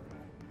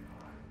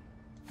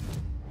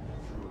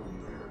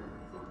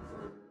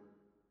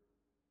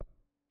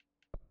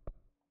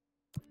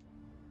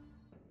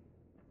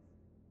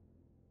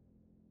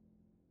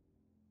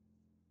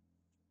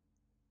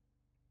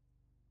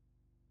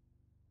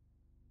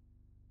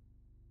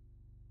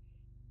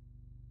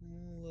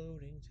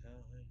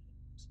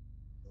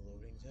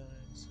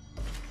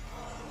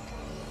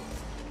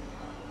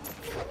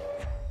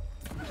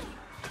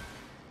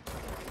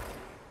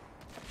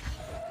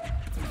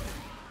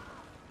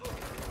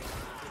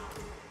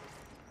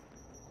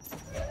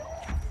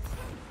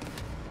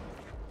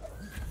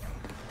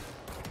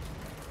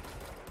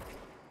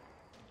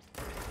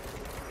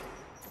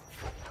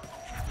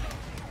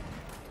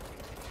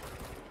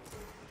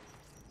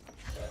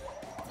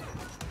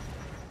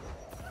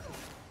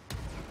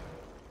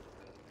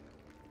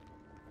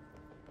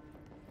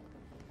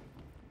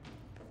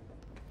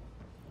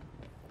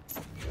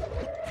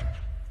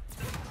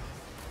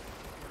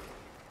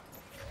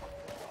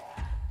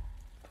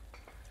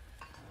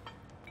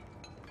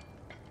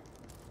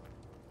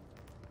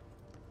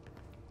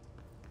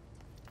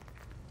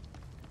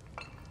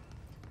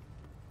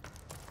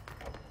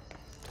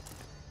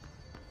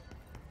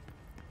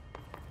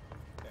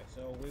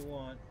 So we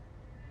want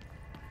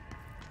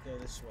to go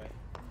this way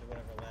into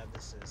whatever lab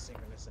this is,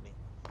 synchronicity.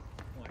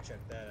 I want to check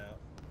that out.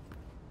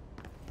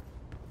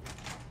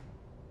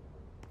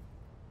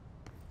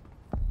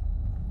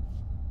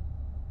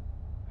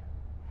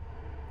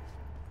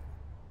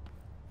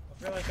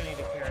 I feel like I need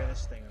to carry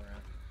this thing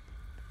around.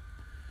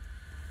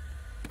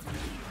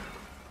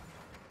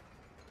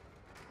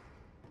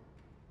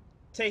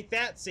 Take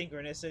that,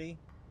 synchronicity!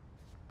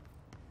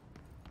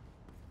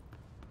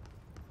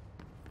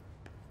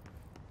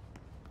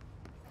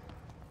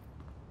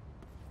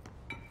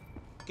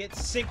 Get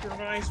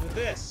synchronized with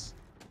this,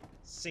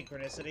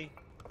 synchronicity.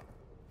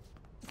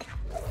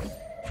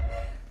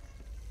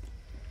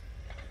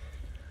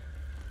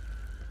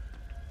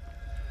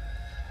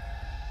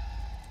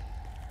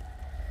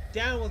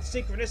 Down with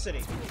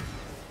synchronicity.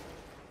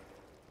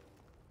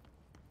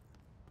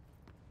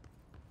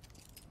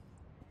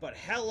 But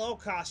hello,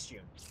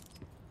 costume.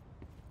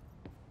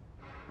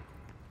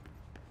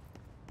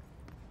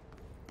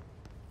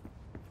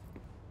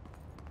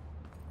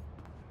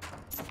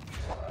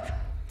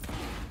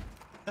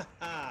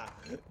 Haha.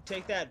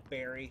 Take that,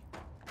 Barry.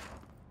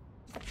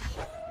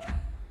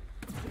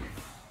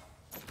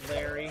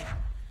 Larry.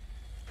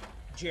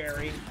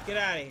 Jerry. Get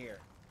out of here.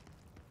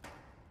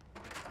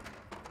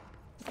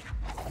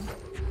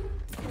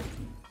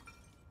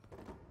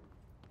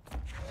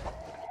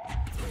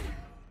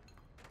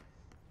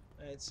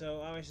 Alright,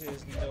 so obviously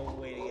there's no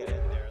way to get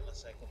in there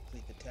unless I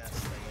complete the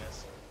test, I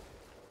guess.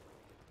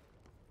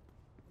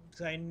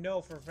 Because I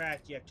know for a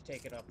fact you have to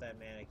take it off that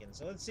mannequin.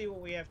 So let's see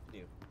what we have to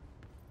do.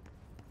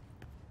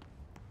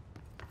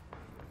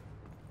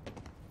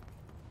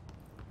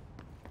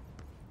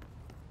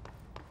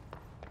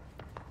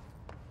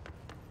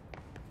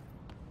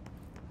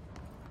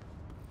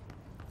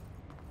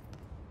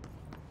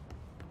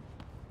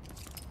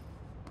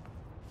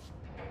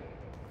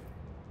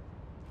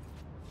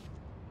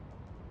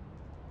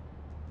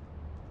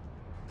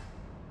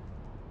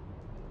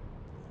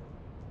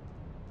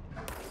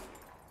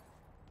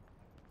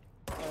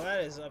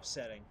 That is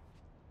upsetting.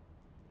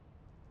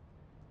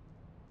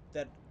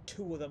 That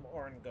two of them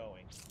aren't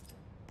going.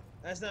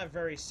 That's not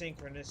very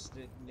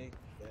synchronicity.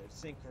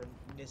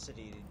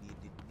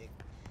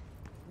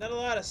 Not a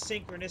lot of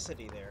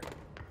synchronicity there.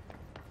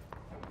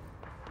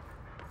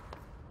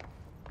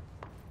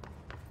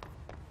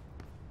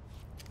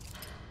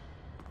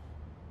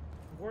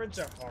 Words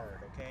are hard,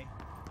 okay?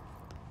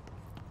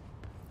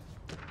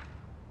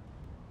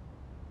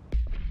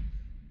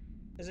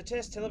 As a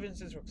test,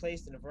 televisions were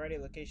placed in a variety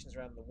of locations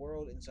around the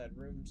world inside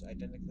rooms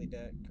identically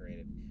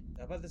decorated.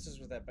 The hypothesis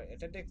was that by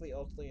identically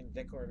altering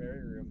the decor of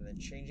every room and then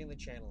changing the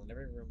channel in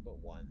every room but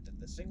one, that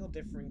the single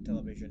differing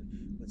television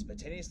would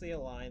spontaneously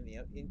align the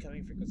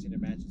incoming frequency to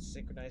match its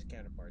synchronized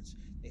counterparts.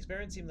 The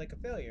experiment seemed like a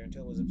failure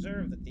until it was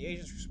observed that the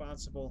agents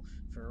responsible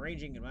for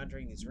arranging and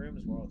monitoring these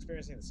rooms were all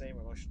experiencing the same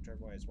emotional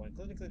turmoil as one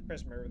clinically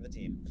depressed member of the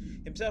team,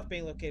 himself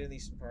being located in the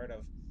eastern part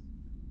of.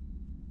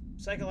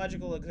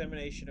 Psychological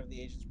examination of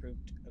the agents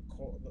proved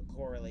a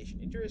correlation.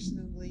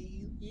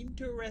 Interestingly,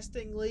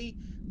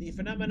 the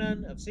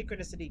phenomenon of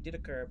synchronicity did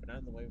occur, but not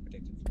in the way we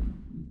predicted.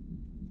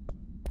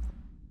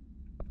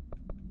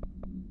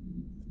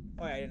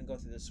 Oh, yeah, I didn't go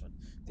through this one.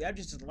 The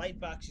object is a light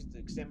box used to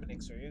examine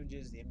X-ray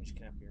images. The image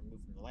cannot be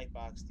removed from the light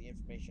box. The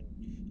information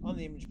on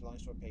the image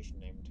belongs to a patient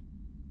named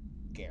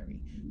Gary.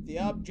 The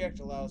object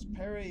allows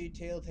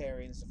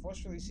para-utilitarians to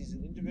forcefully seize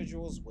an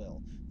individual's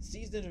will. The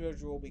seized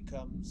individual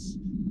becomes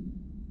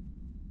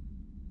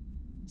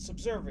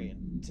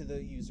subservient to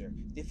the user.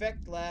 The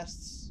effect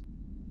lasts,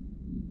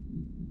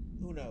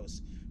 who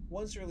knows.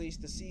 Once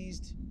released, the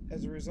seized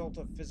as a result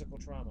of physical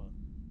trauma.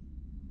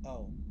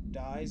 Oh,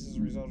 dies as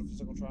a result of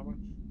physical trauma?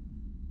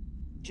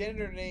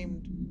 Janitor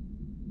named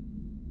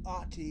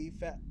Ati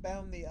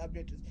found the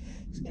object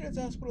in its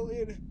hospital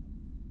in.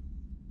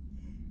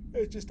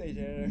 It's just a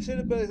janitor.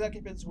 Cinebilly's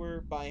occupants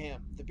were by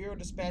him. The Bureau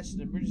dispatched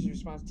an emergency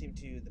response team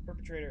to the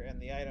perpetrator, and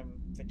the item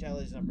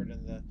fatalities numbered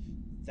in the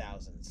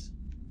thousands.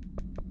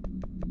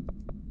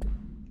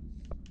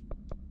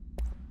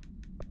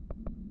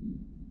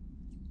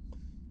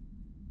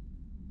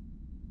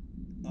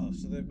 Oh,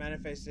 so the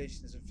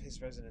manifestations of his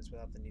resonance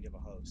without the need of a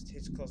host.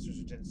 His clusters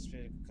are dense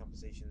physical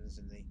compositions,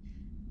 and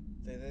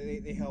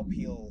they help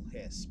heal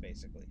Hiss,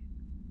 basically.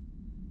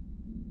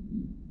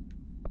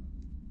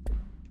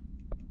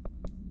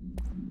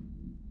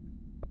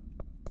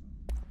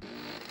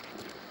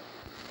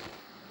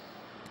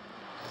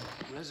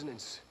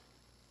 Resonance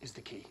is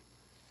the key.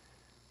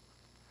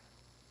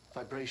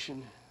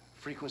 Vibration,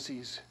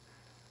 frequencies,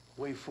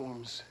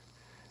 waveforms,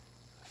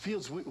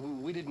 fields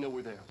we didn't know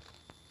were there.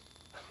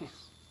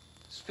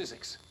 It's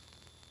physics.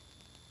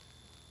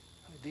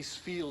 These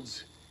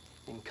fields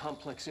in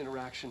complex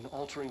interaction,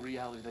 altering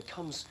reality that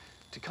comes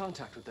to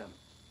contact with them.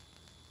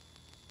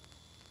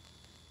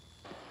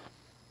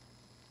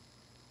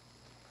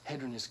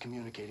 Hedron is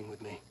communicating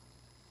with me.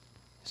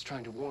 He's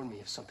trying to warn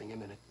me of something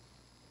imminent.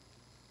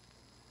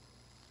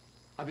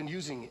 I've been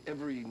using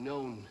every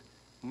known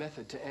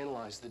method to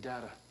analyze the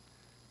data.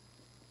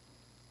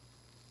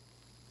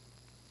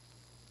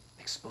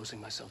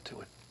 exposing myself to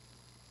it.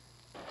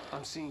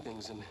 I'm seeing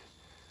things and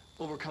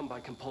overcome by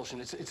compulsion.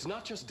 It's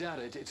not just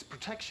data, it's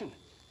protection.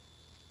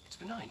 It's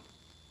benign.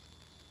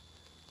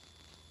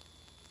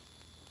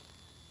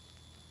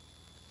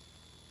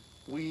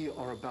 We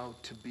are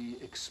about to be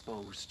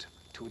exposed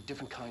to a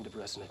different kind of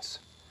resonance.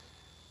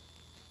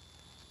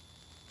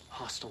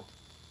 Hostile,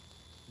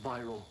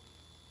 viral,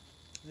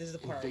 This is the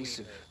part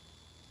invasive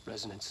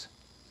resonance.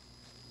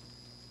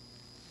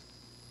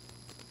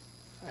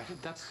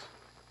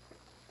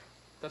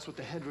 That's what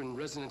the Hedron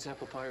resonance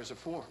amplifiers are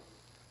for.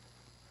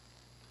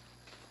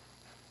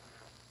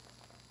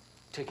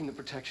 Taking the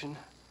protection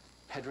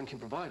Hedron can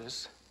provide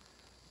us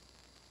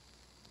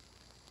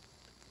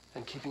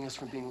and keeping us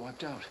from being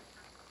wiped out.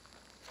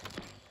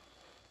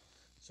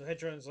 So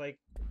Hedron's like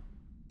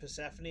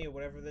Persephone or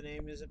whatever the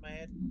name is in my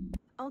head?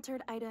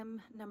 Altered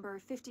item number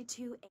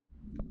 52.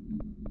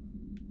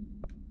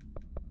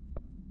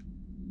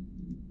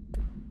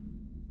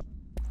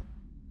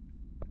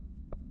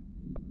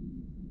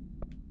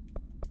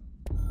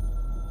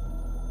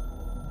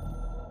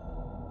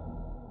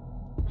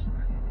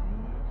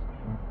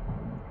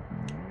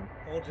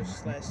 Hold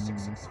just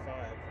 /665.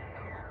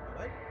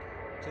 What?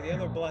 To the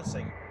other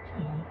blessing.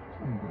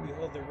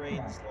 Behold the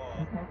rain's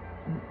law.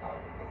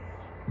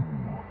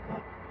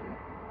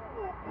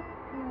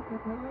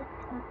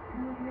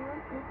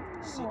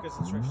 Secrets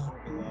instructions will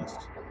be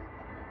lost.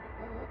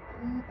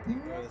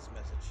 Ignore this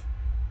message.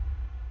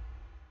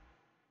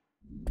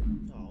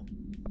 Oh.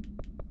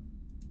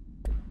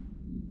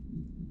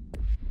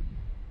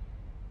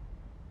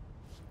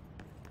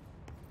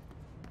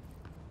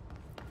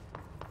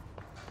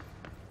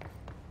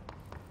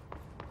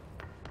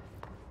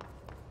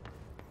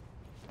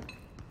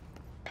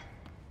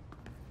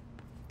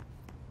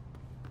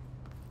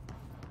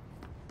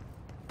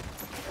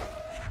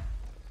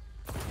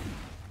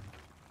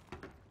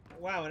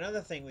 Wow, another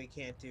thing we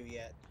can't do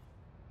yet.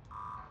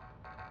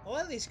 A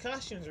lot of these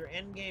costumes are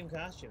endgame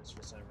costumes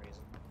for some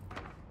reason.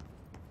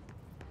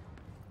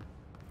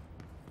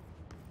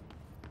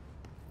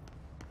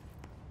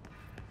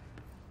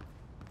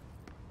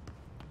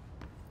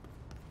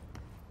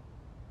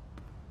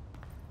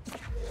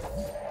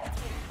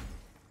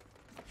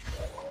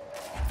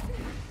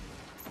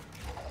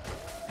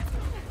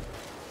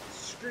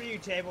 Screw you,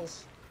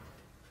 tables.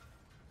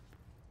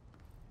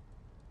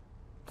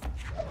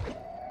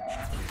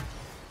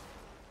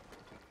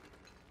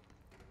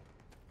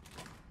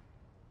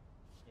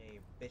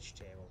 Bitch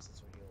tables,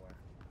 that's what you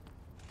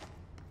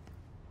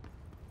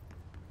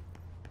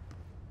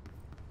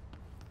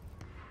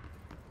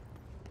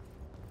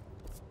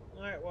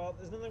are. Alright, well,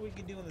 there's nothing we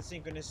can do in the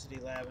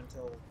Synchronicity Lab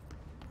until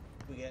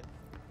we get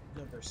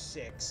number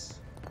 6.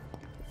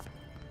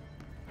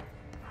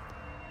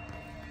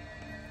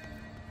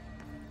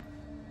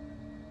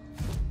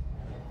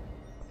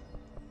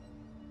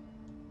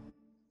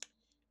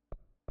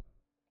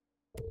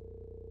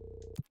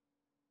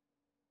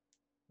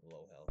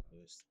 Low health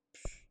boost.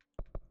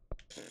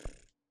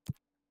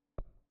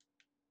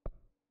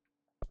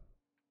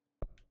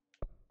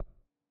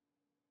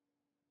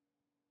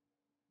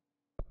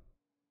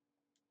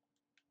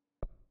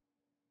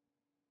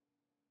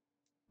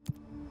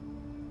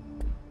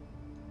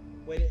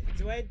 Wait,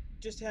 do I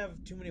just have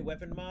too many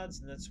weapon mods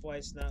and that's why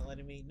it's not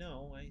letting me?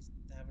 No, I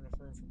have enough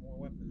room for more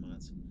weapon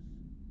mods.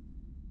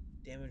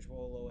 Damage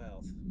roll, low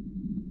health.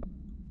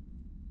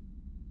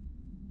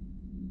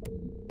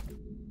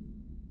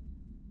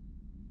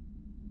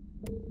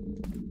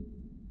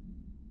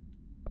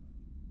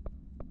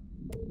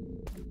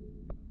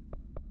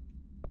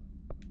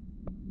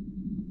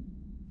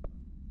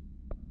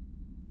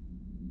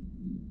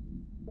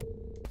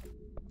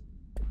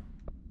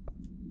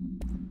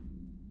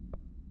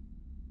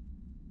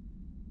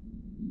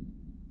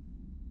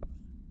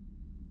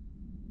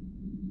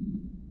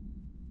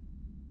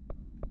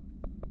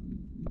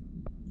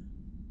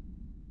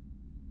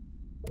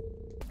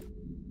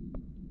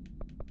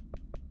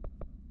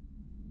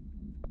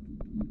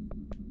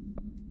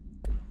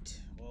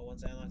 Well,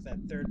 once I unlock that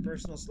third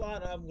personal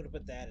slot, I'm going to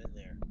put that in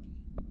there.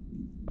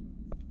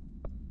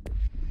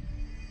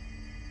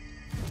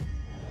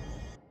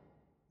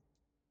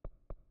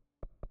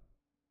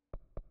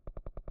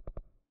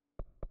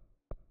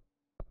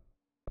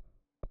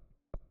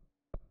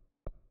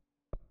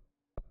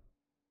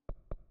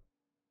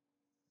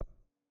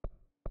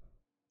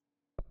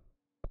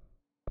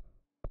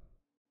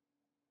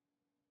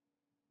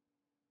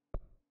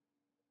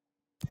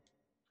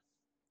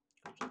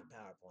 To the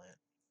power plant.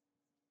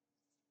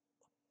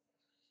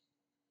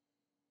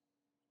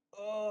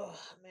 Oh,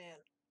 man.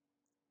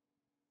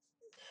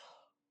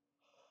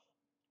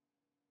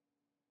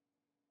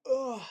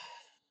 Oh.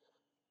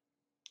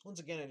 Once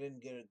again, I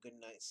didn't get a good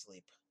night's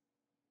sleep.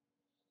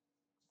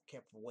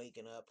 Kept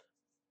waking up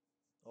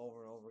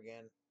over and over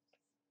again.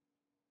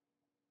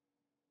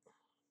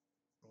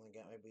 Only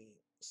got maybe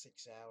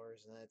 6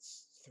 hours, and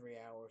that's 3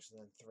 hours, and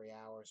then 3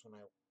 hours when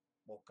I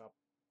woke up,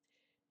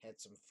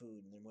 had some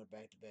food, and then went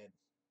back to bed.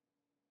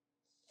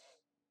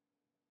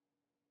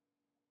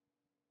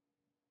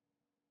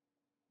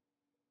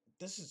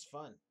 This is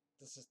fun.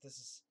 This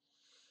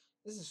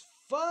is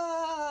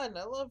fun.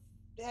 I love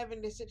having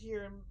to sit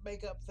here and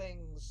make up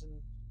things and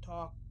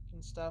talk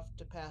and stuff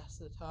to pass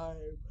the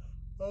time.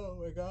 Oh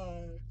my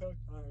god, I'm so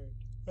tired.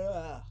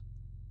 Ah.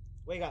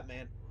 Wake up,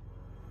 man.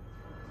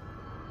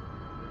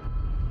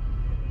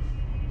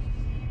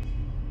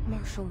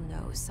 Marshall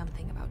knows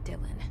something about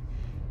Dylan.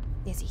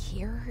 Is he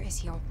here? Is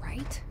he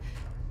alright?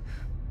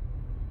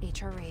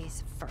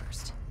 HRAs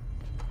first.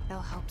 They'll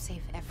help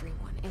save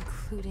everyone,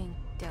 including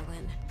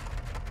Dylan,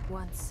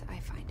 once I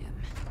find him.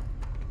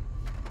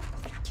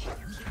 Can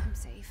you keep him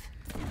safe?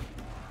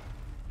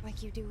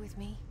 Like you do with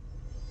me?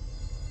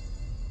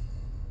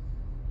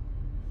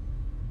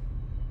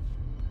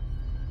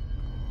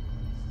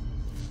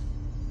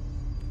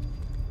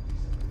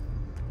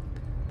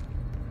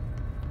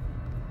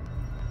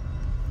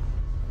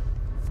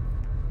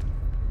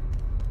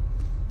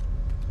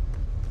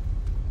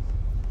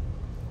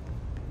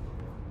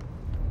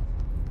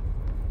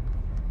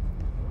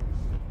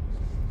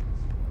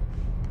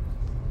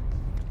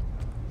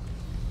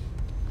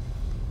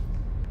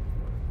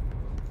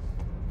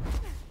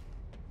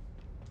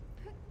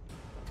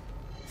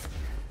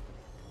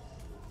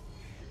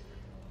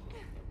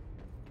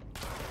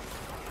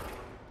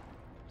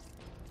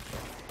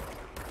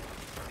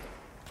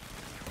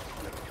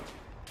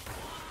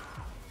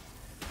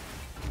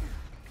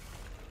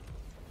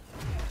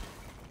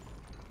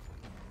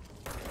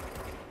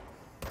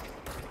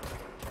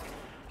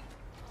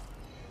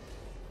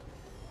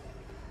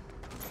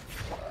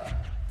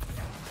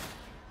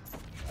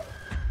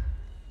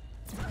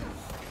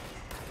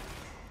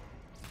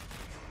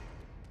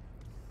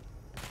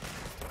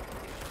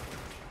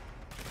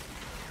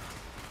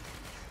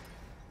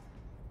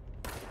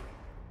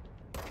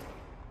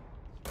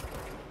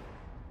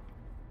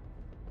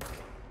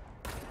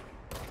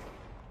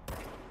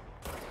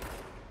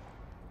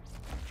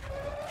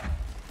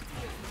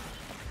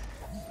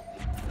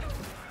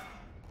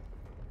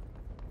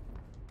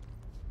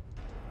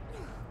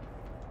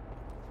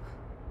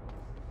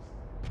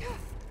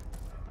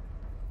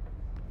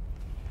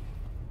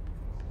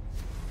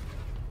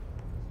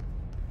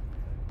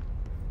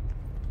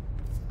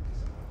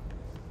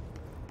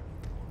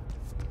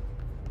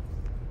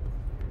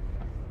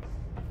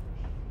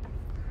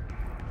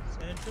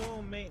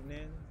 Central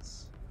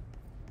maintenance.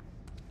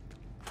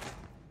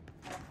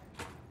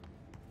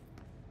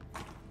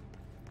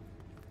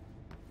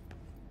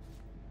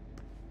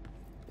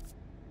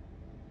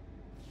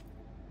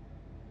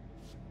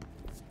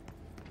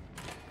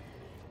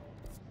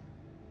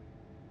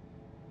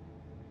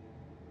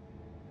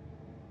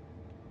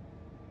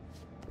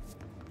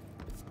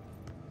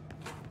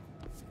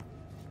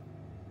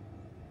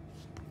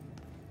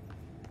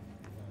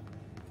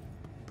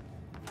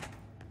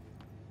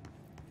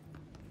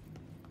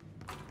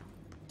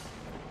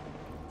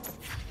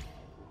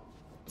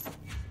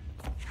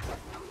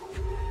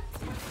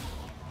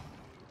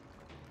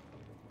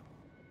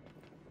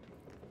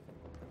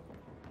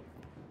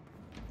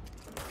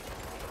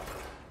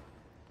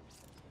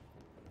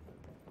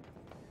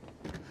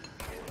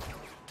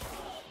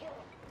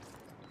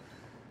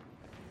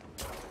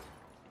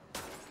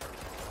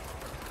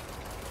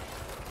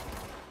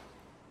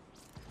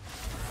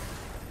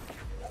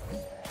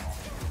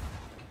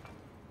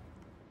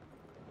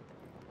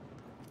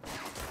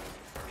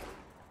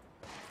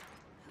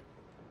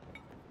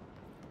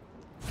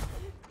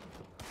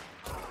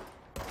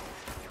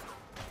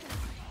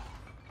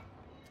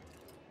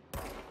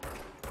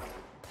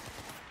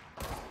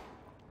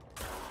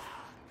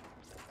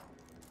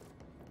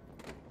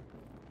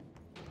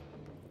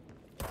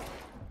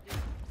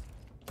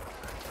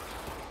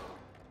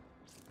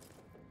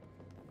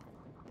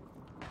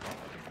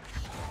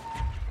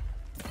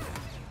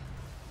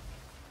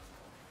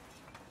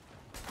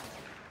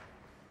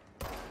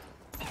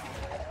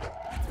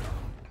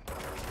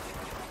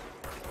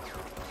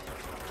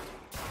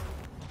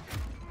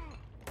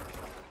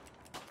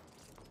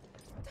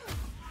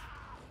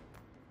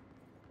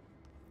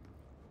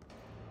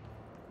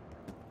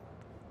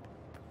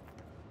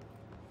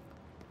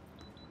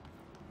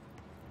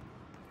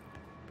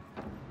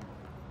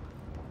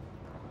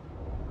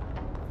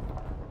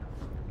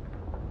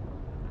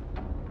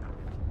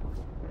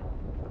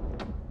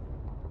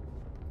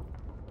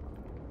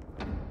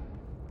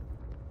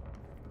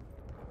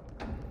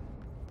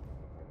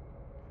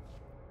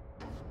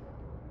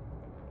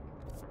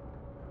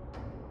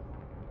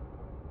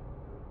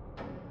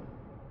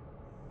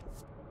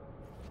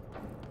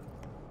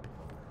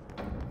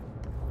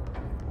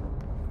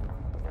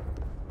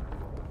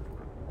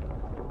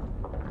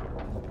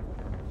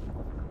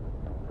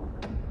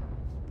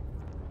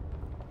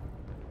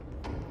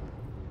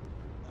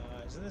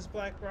 Isn't this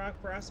black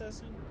rock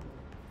processing?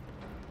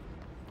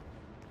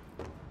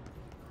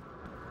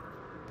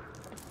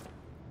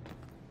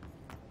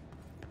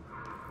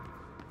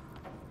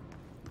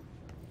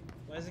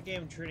 Why is the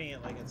game treating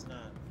it like it's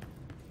not?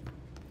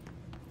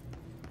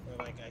 Or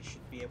like I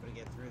should be able to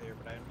get through there,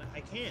 but I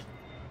can't.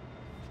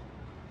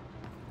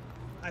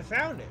 I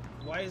found it.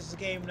 Why is the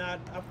game not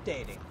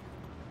updating?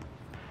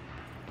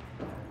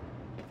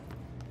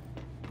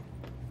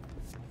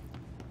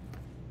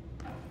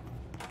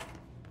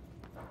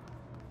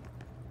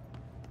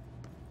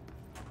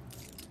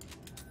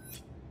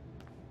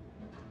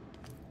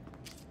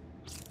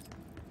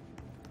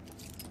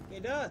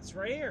 duh, it's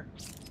right here.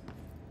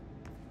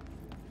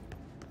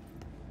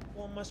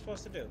 What am I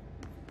supposed to do?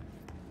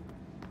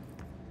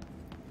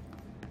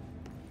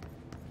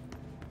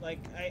 Like,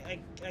 I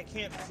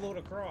can't float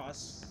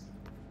across.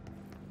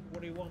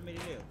 What do you want me to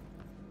do?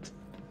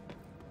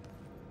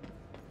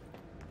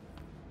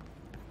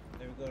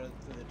 There we go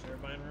through the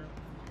turbine room.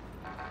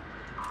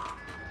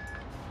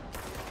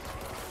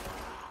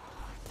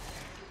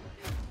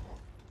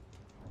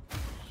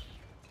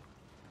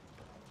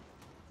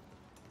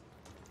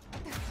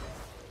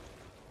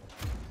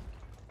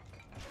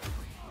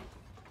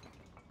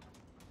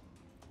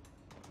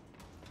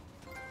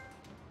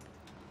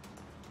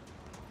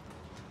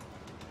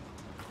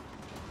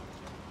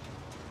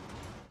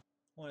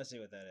 I want to see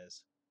what that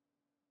is.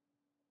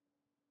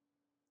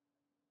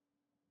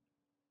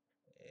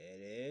 It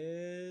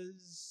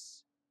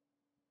is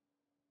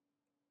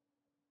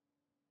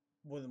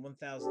more than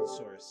 1,000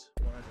 source,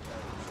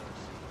 100,000 source.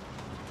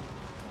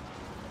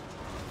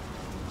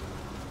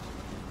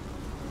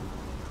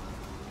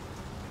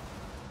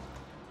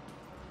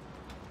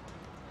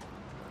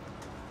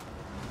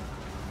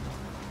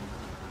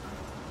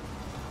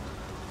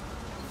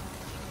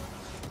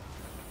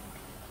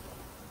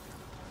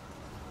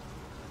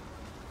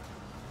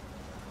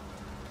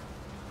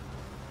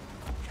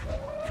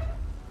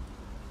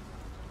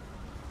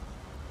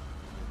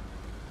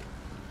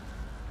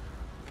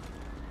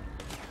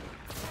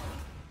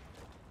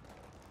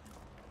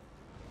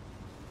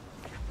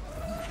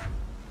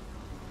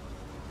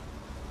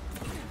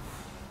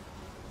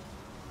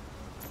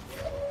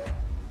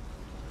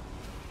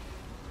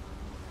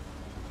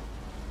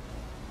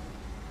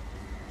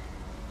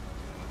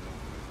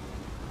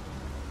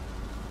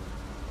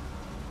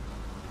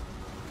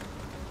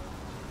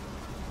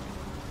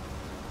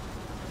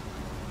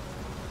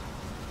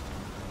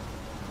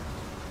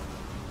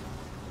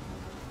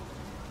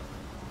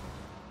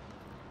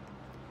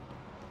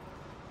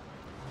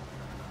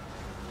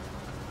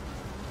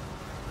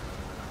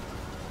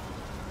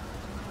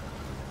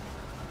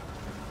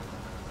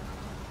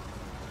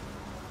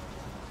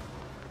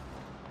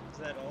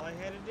 Is that all I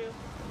had to do?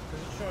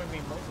 Because it's showing me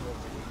multiple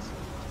things.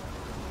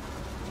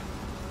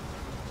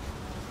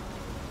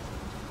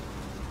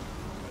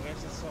 I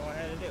guess that's all I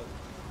had to do.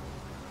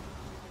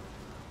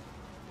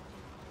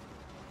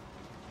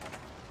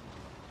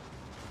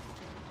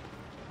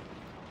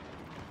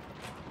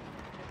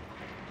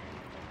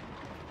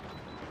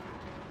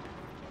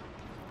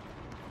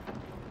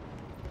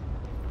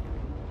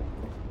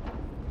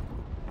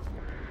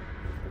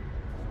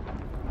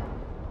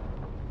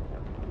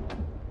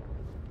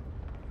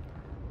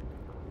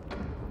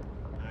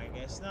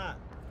 Not.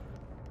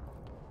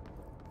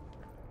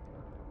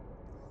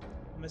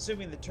 I'm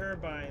assuming the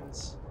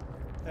turbines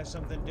have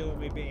something to do with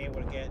me being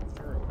able to get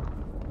through.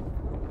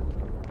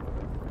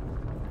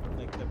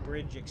 Like the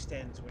bridge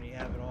extends when you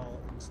have it all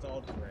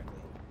installed correctly.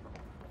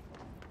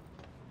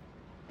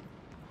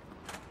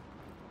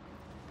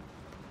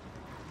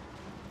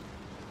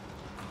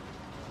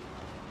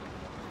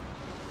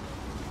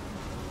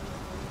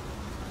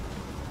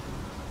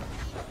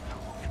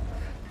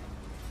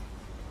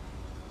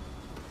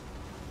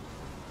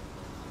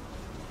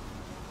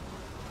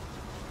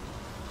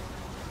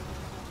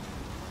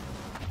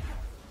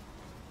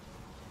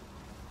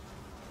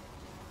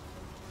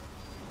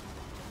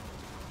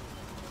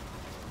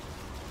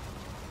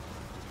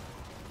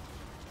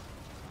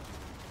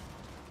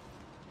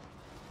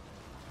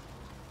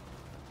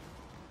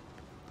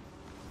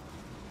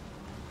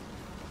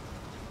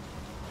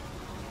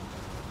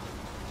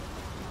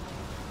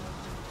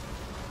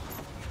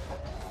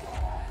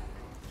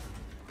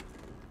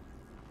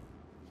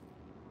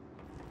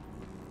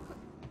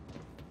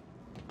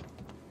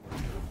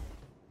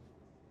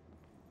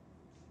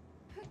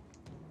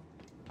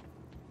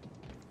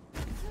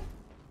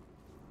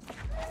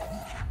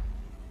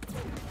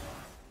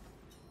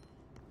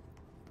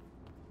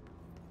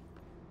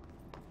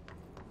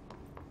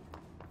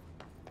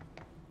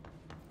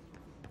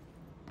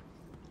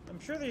 I'm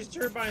sure these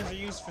turbines are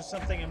used for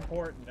something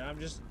important. I'm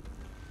just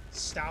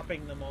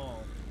stopping them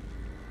all.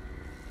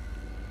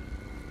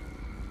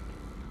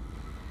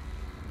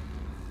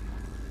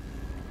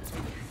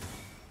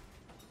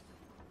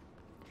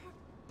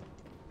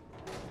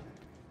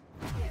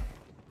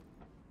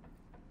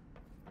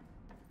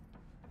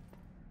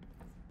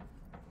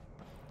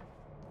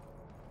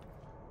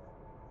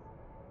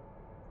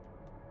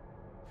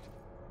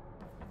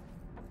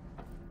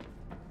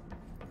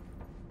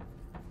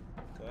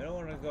 I don't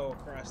want to go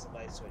across the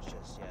light switch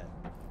just yet.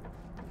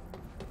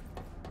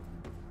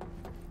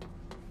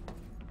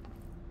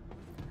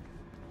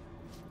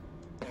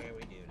 Okay,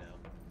 we do now.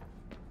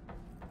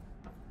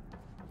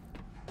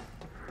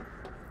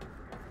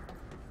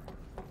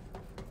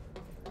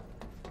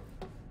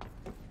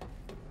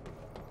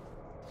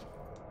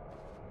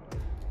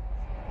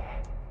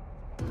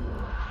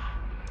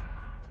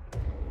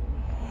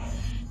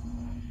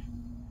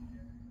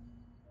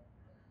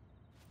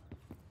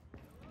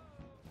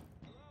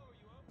 Hello, are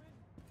you open?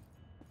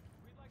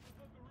 We'd like to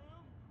book a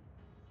room.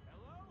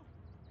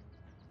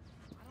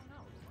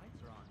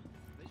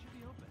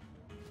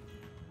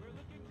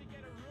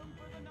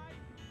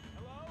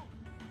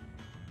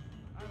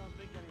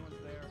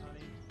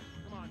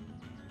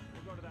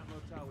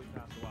 we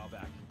passed a while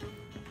back.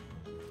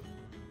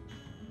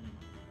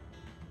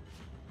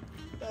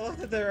 I love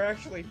that there are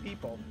actually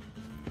people.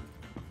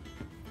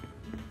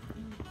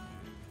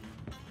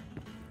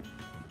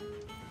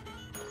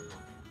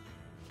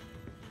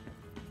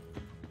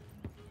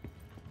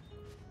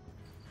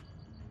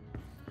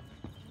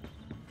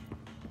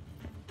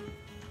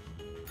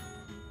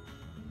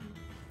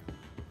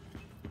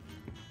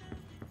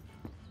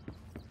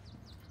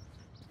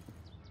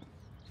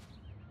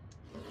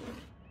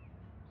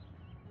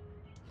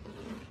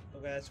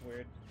 Okay, that's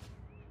weird.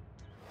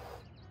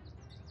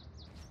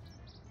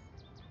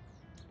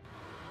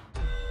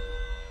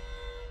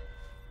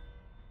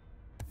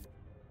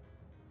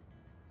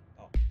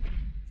 Oh.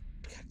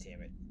 God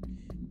damn it.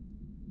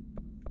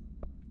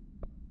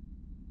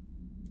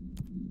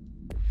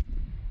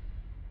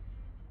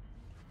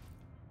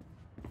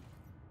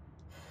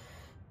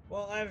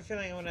 Well, I have a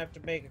feeling I'm gonna have to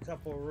make a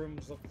couple of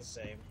rooms look the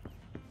same.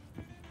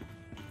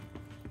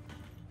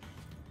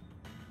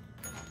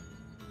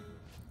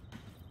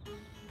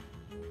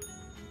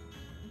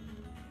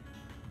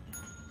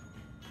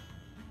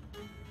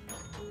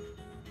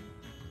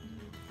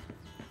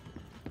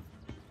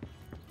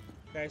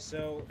 Okay,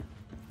 so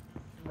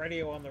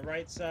radio on the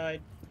right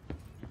side.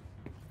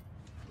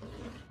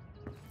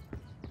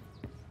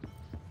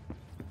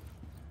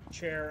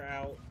 Chair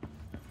out.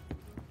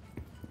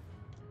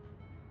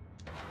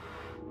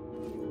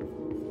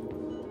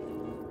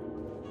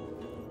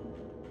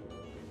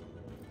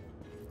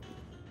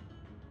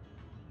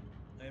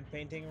 And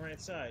painting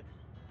right side.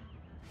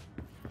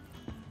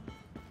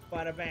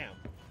 Bada bam.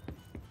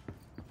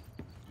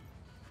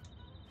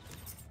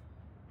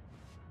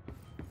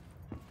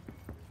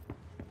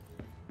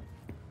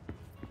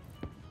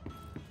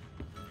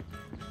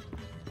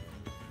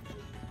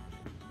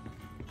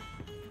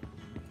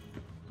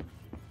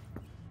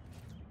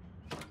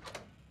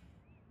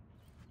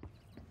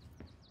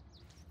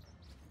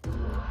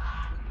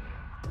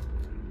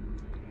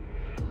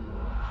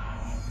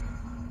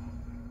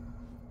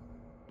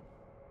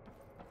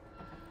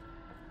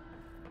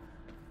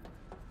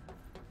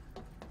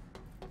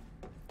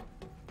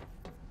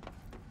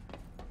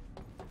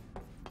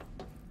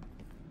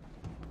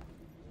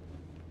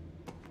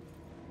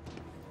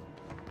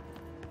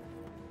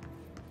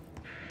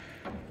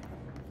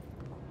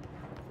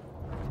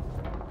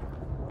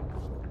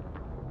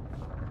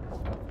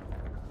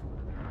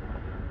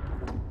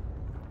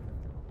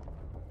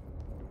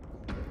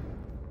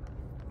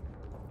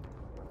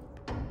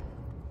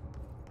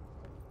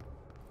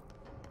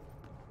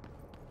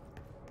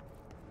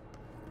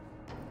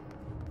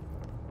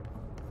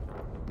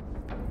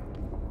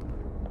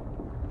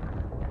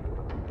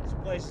 This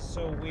place is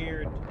so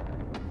weird.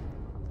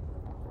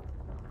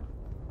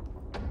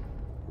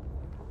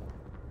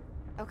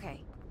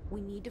 Okay,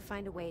 we need to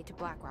find a way to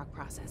Blackrock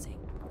processing.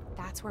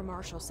 That's where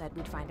Marshall said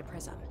we'd find a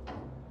prism.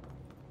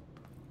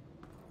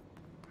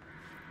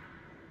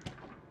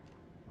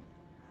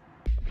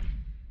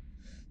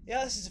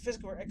 Yeah, this is a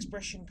physical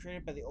expression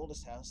created by the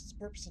oldest house. Its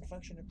purpose and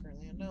function are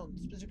currently unknown.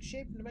 The specific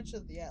shape and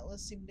dimensions of the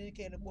atlas seem to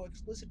indicate a more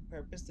explicit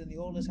purpose than the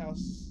oldest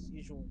house's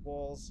usual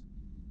walls.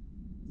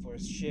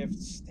 Floors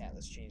shifts, the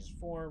atlas changes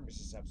form,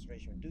 resists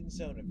observation when doing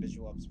so, and a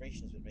visual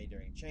observation has been made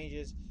during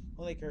changes.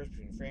 Only occurs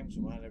between frames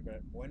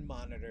when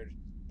monitored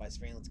by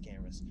surveillance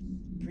cameras.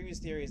 The previous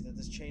theory is that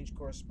this change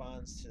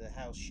corresponds to the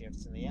house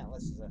shifts, and the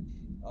atlas is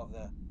of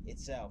the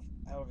itself.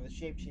 However, the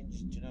shape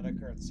changes do not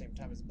occur at the same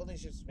time as the building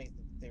shifts, make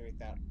the theory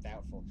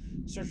doubtful.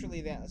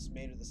 Structurally, the atlas is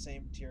made of the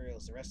same material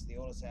as the rest of the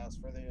oldest house.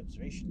 Further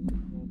observation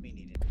will be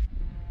needed.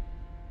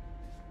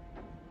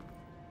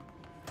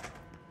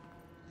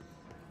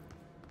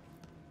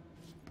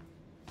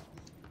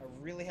 I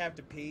really have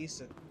to pee,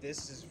 so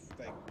this is,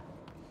 like,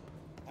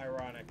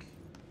 ironic.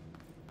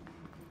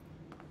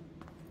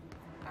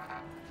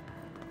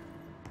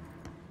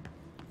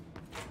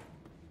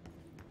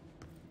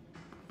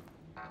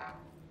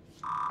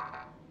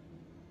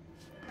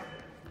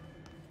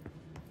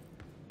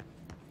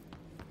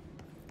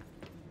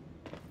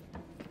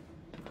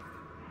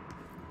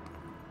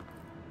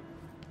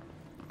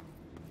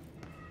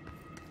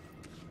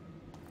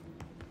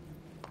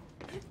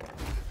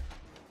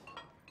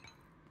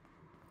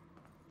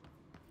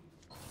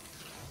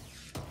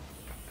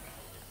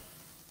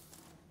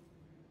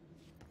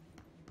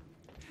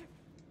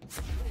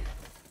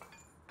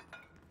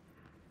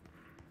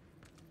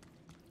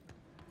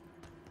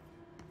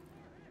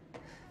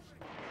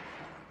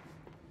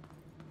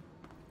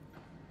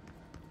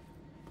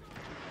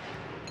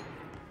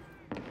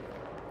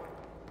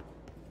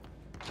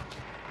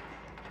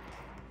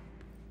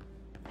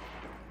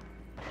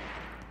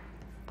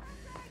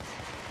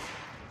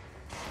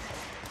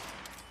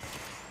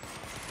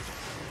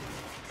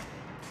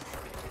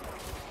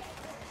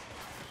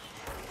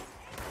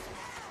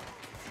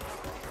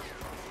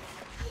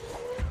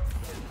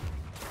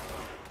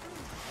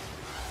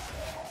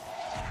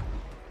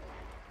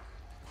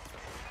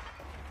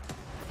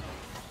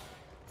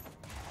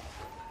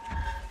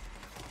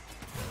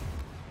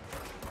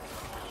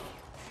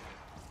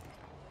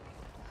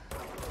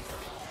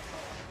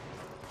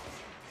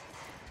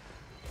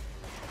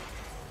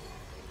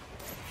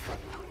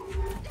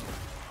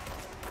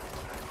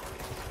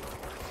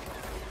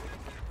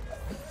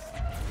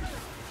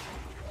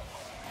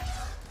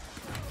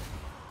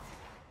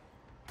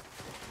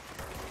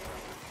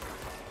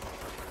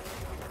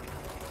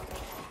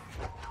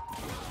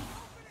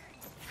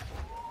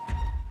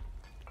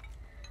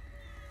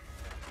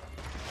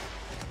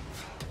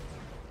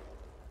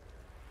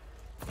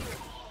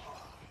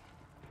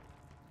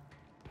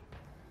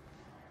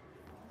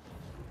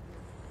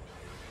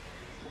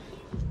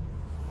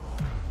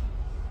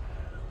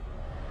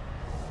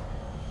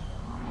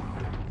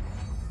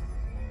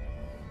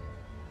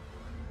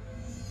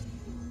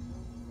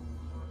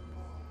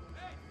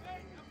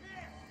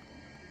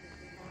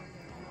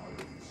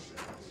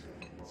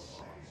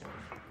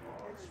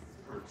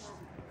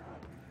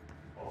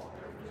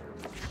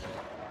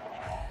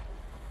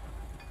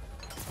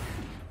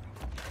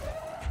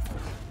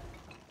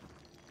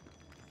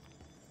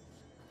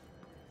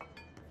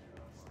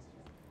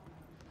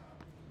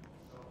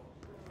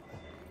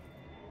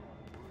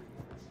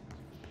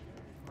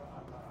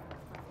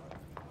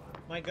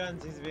 My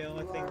guns seems to be the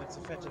only thing that's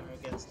effective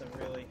against them,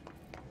 really.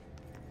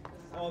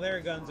 All their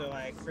guns are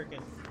like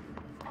freaking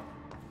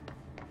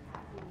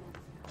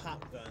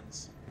pop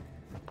guns.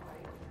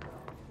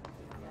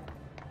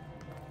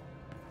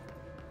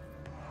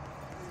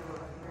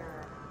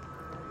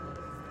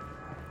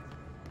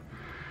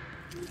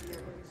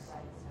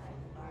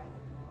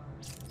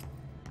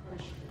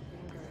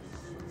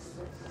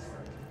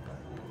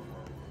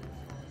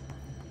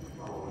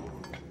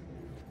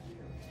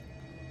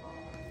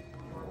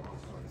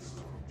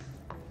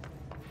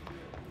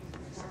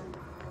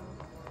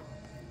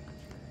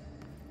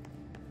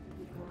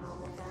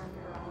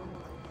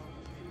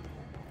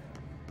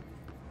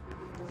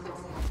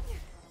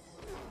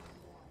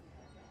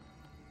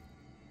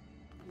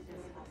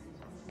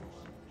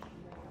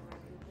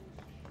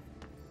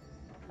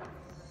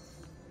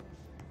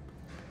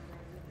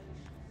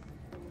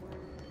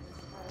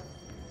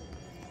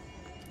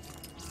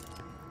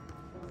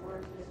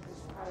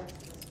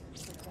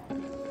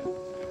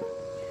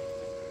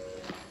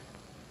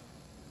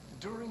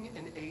 During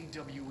an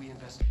AWE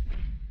investigation.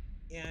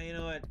 Yeah, you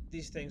know what?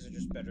 These things are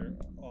just better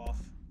off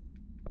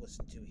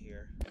listened to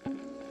here.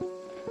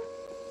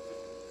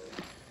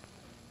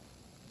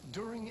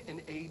 During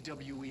an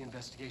AWE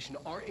investigation,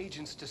 our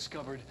agents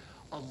discovered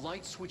a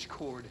light switch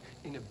cord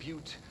in a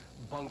Butte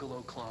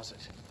bungalow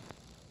closet.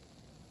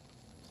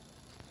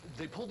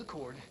 They pulled the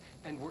cord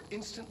and were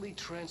instantly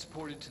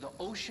transported to the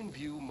Ocean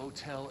View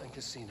Motel and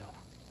Casino.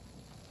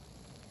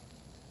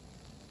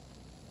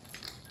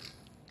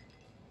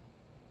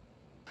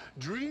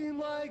 Dream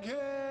like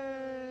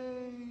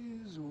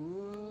haze.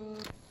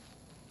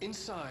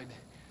 Inside,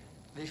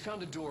 they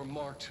found a door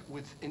marked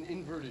with an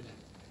inverted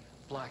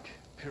black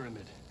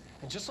pyramid.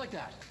 And just like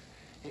that,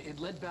 it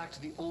led back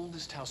to the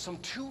oldest house, some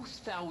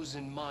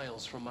 2,000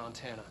 miles from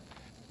Montana.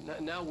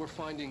 Now we're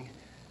finding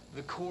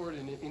the cord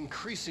in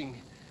increasing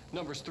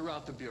numbers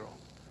throughout the Bureau.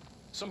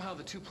 Somehow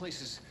the two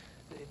places,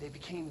 they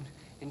became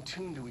in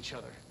tune to each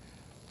other.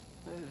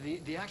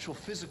 The actual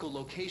physical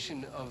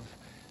location of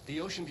the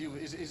Ocean View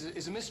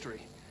is a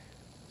mystery.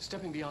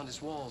 Stepping beyond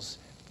its walls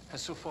has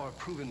so far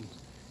proven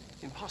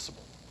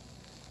impossible.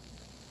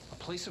 A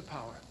place of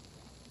power,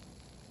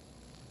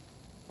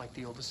 like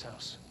the oldest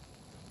house.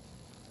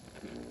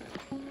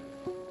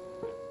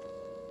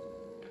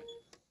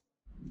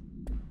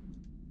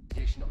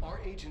 Our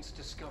agents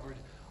discovered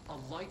a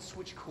light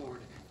switch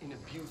cord in a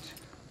Butte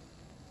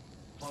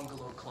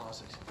bungalow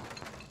closet.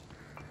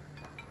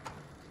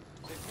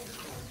 They pulled the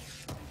cord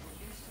and were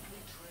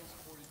instantly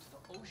transported to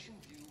the Ocean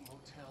View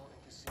Motel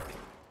and Casino.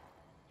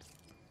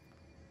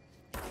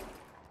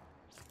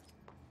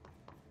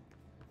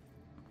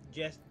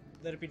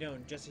 Let it be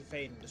known, Jesse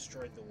Faden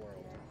destroyed the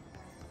world.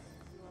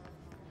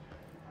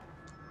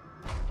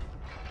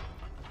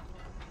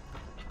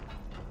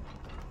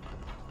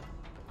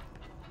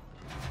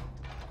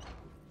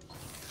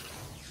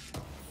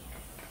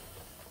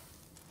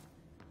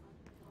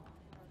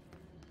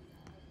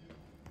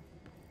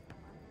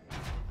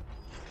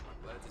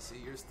 See,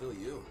 you're still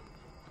you.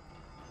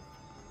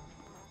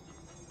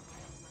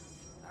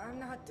 I'm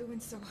not doing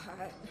so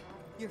hot.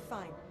 You're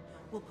fine.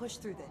 We'll push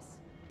through this.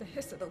 The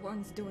hiss are the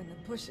ones doing the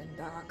pushing,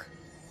 Doc.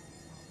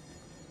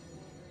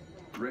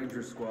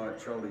 Ranger Squad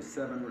Charlie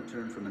 7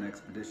 returned from an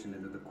expedition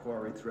into the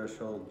quarry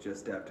threshold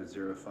just after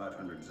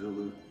 0500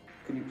 Zulu.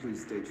 Can you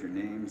please state your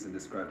names and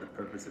describe the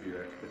purpose of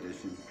your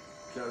expedition?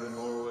 Kevin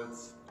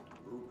Horowitz,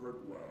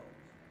 Rupert Wells.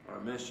 Our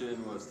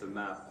mission was to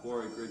map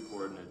quarry grid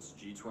coordinates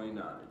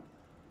G29.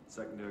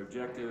 Secondary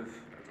objective,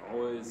 as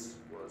always,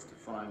 was to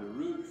find a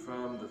route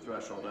from the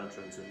threshold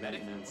entrance and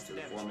maintenance to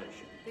the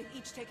formation. They've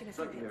each taken a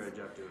few Secondary hits.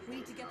 objective. We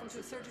need to get them to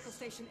a surgical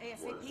station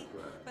ASAP,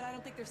 but I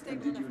don't think they're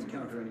And stable did you enough to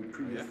encounter any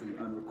previously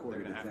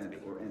unrecorded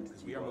event or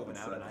entity while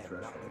inside the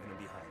threshold?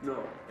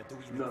 No,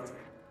 nothing.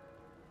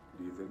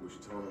 Do you think we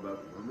should talk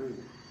about the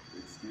mermaid?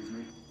 Excuse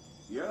me?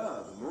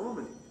 Yeah, the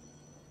mermaid.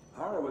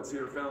 Horowitz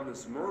here found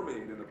this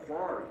mermaid in the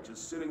quarry,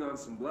 just sitting on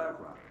some black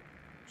rock.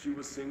 She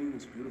was singing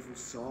this beautiful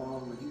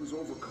song, and he was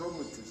overcome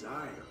with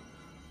desire.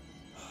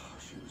 Oh,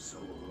 she was so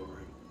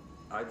alluring.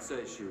 I'd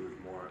say she was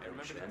more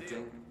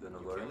enchanting than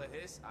alluring.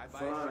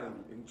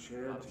 Fine,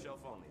 enchanting.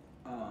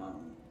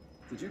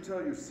 Did you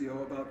tell your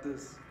CO about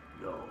this?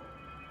 No,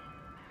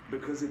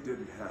 because it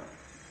didn't happen.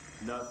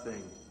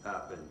 Nothing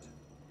happened.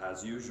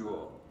 As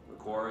usual, the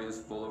quarry is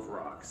full of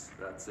rocks.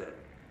 That's it.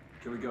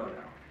 Can we go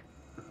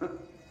now?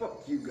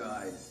 Fuck you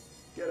guys.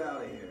 Get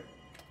out of here.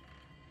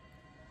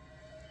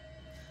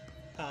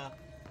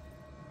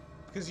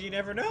 Because you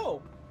never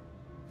know.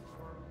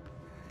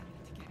 I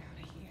need to get out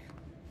of here.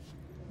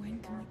 When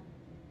can we...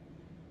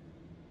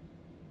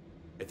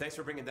 Hey, thanks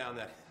for bringing down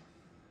that...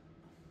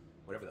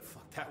 whatever the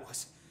fuck that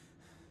was.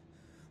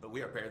 But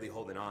we are barely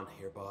holding on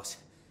here, boss.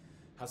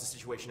 How's the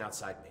situation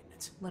outside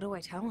maintenance? What do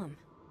I tell him?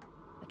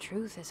 The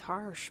truth is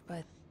harsh,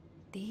 but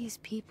these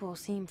people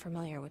seem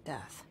familiar with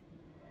death.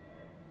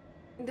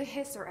 The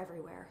hiss are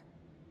everywhere.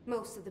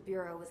 Most of the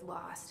Bureau is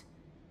lost.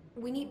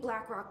 We need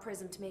Blackrock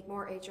Prism to make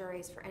more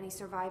HRAs for any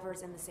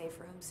survivors in the safe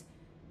rooms.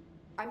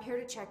 I'm here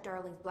to check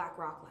Darling's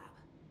Blackrock lab.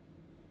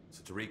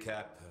 So to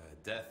recap,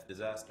 death,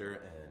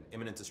 disaster, and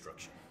imminent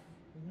destruction.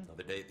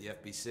 Another day at the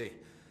FBC.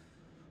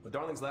 Well,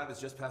 Darling's lab is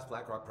just past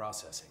BlackRock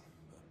processing.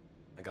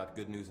 I got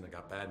good news and I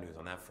got bad news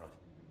on that front.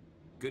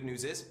 Good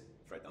news is,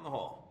 it's right down the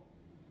hall.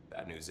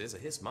 Bad news is, a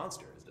Hiss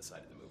monster has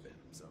decided to move in,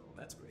 so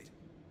that's great.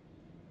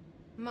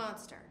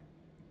 Monster.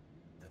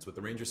 That's what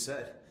the Rangers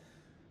said.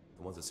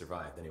 The ones that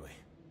survived, anyway.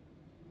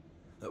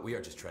 Look, we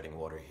are just treading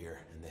water here,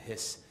 and the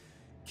Hiss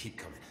keep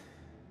coming.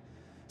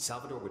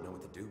 Salvador would know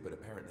what to do, but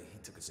apparently he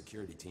took a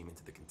security team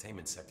into the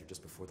containment sector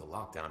just before the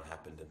lockdown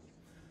happened, and,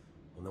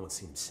 well, no one's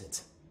seen him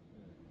since.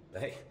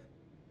 But hey,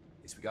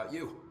 at least we got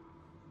you,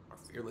 our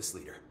fearless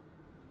leader.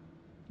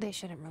 They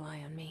shouldn't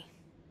rely on me.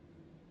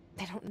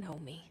 They don't know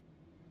me.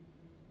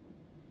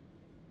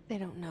 They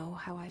don't know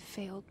how I've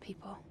failed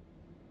people.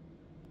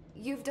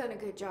 You've done a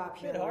good job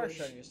here, A bit harsh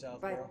Rouge, on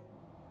yourself, but girl.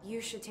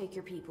 you should take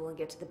your people and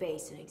get to the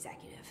base and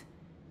executive.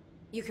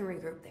 You can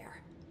regroup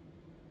there.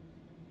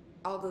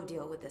 I'll go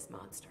deal with this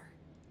monster.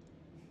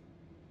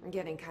 I'm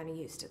getting kind of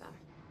used to them.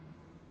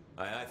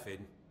 Aye, aye, Faden.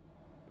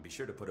 And be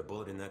sure to put a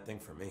bullet in that thing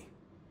for me.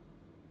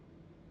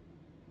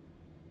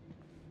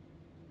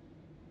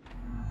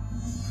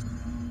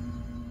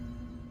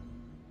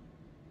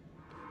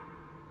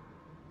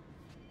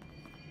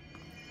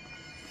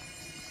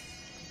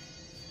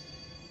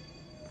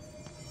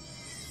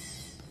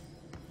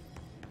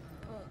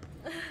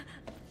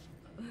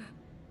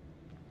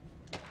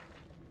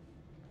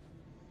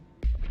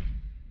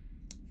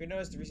 If you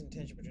notice the recent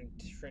tension between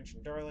French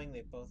and Darling,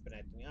 they've both been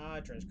acting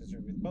odd. Trench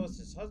concerned with both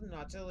his husband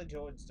not silly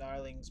towards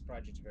Darling's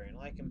project is very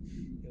unlike him.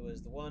 He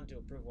was the one to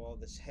approve all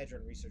this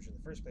hedge-run research in the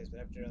first place, but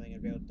after Darling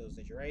unveiled those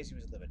nature rays, he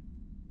was livid.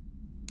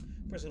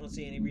 Personally, I don't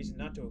see any reason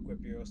not to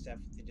equip Bureau staff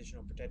with the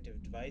additional protective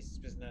device,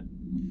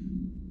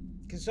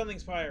 because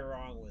something's probably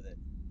wrong with it.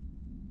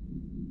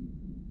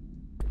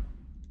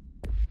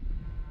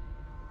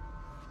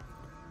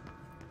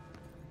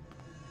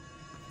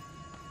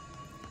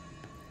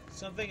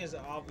 Something is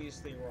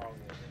obviously wrong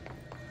with it.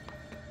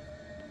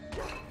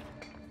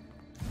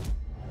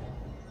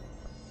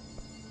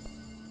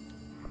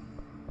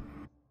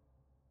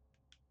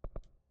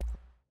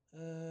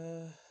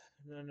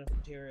 Not enough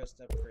materials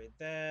to upgrade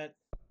that.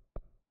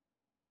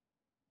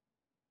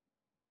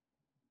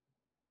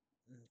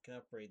 Can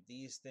upgrade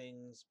these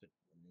things, but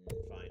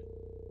fine.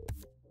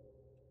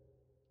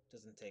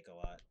 Doesn't take a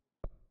lot.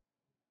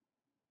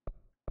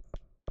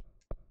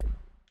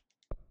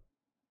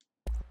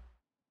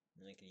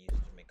 And I can use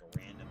it to make a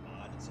random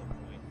mod at some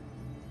point.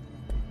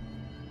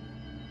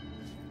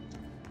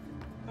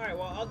 Alright,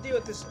 well, I'll deal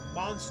with this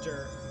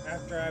monster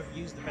after I've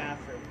used the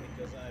bathroom,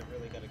 because I've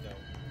really got to go.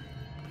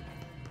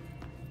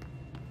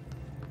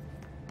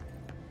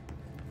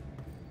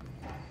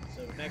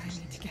 So next... I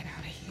need to get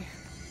out of here.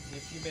 In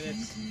a few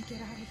minutes... Can you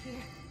get out of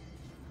here?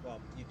 Well,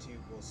 you two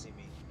will see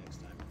me next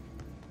time.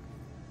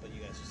 But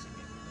you guys will see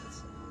me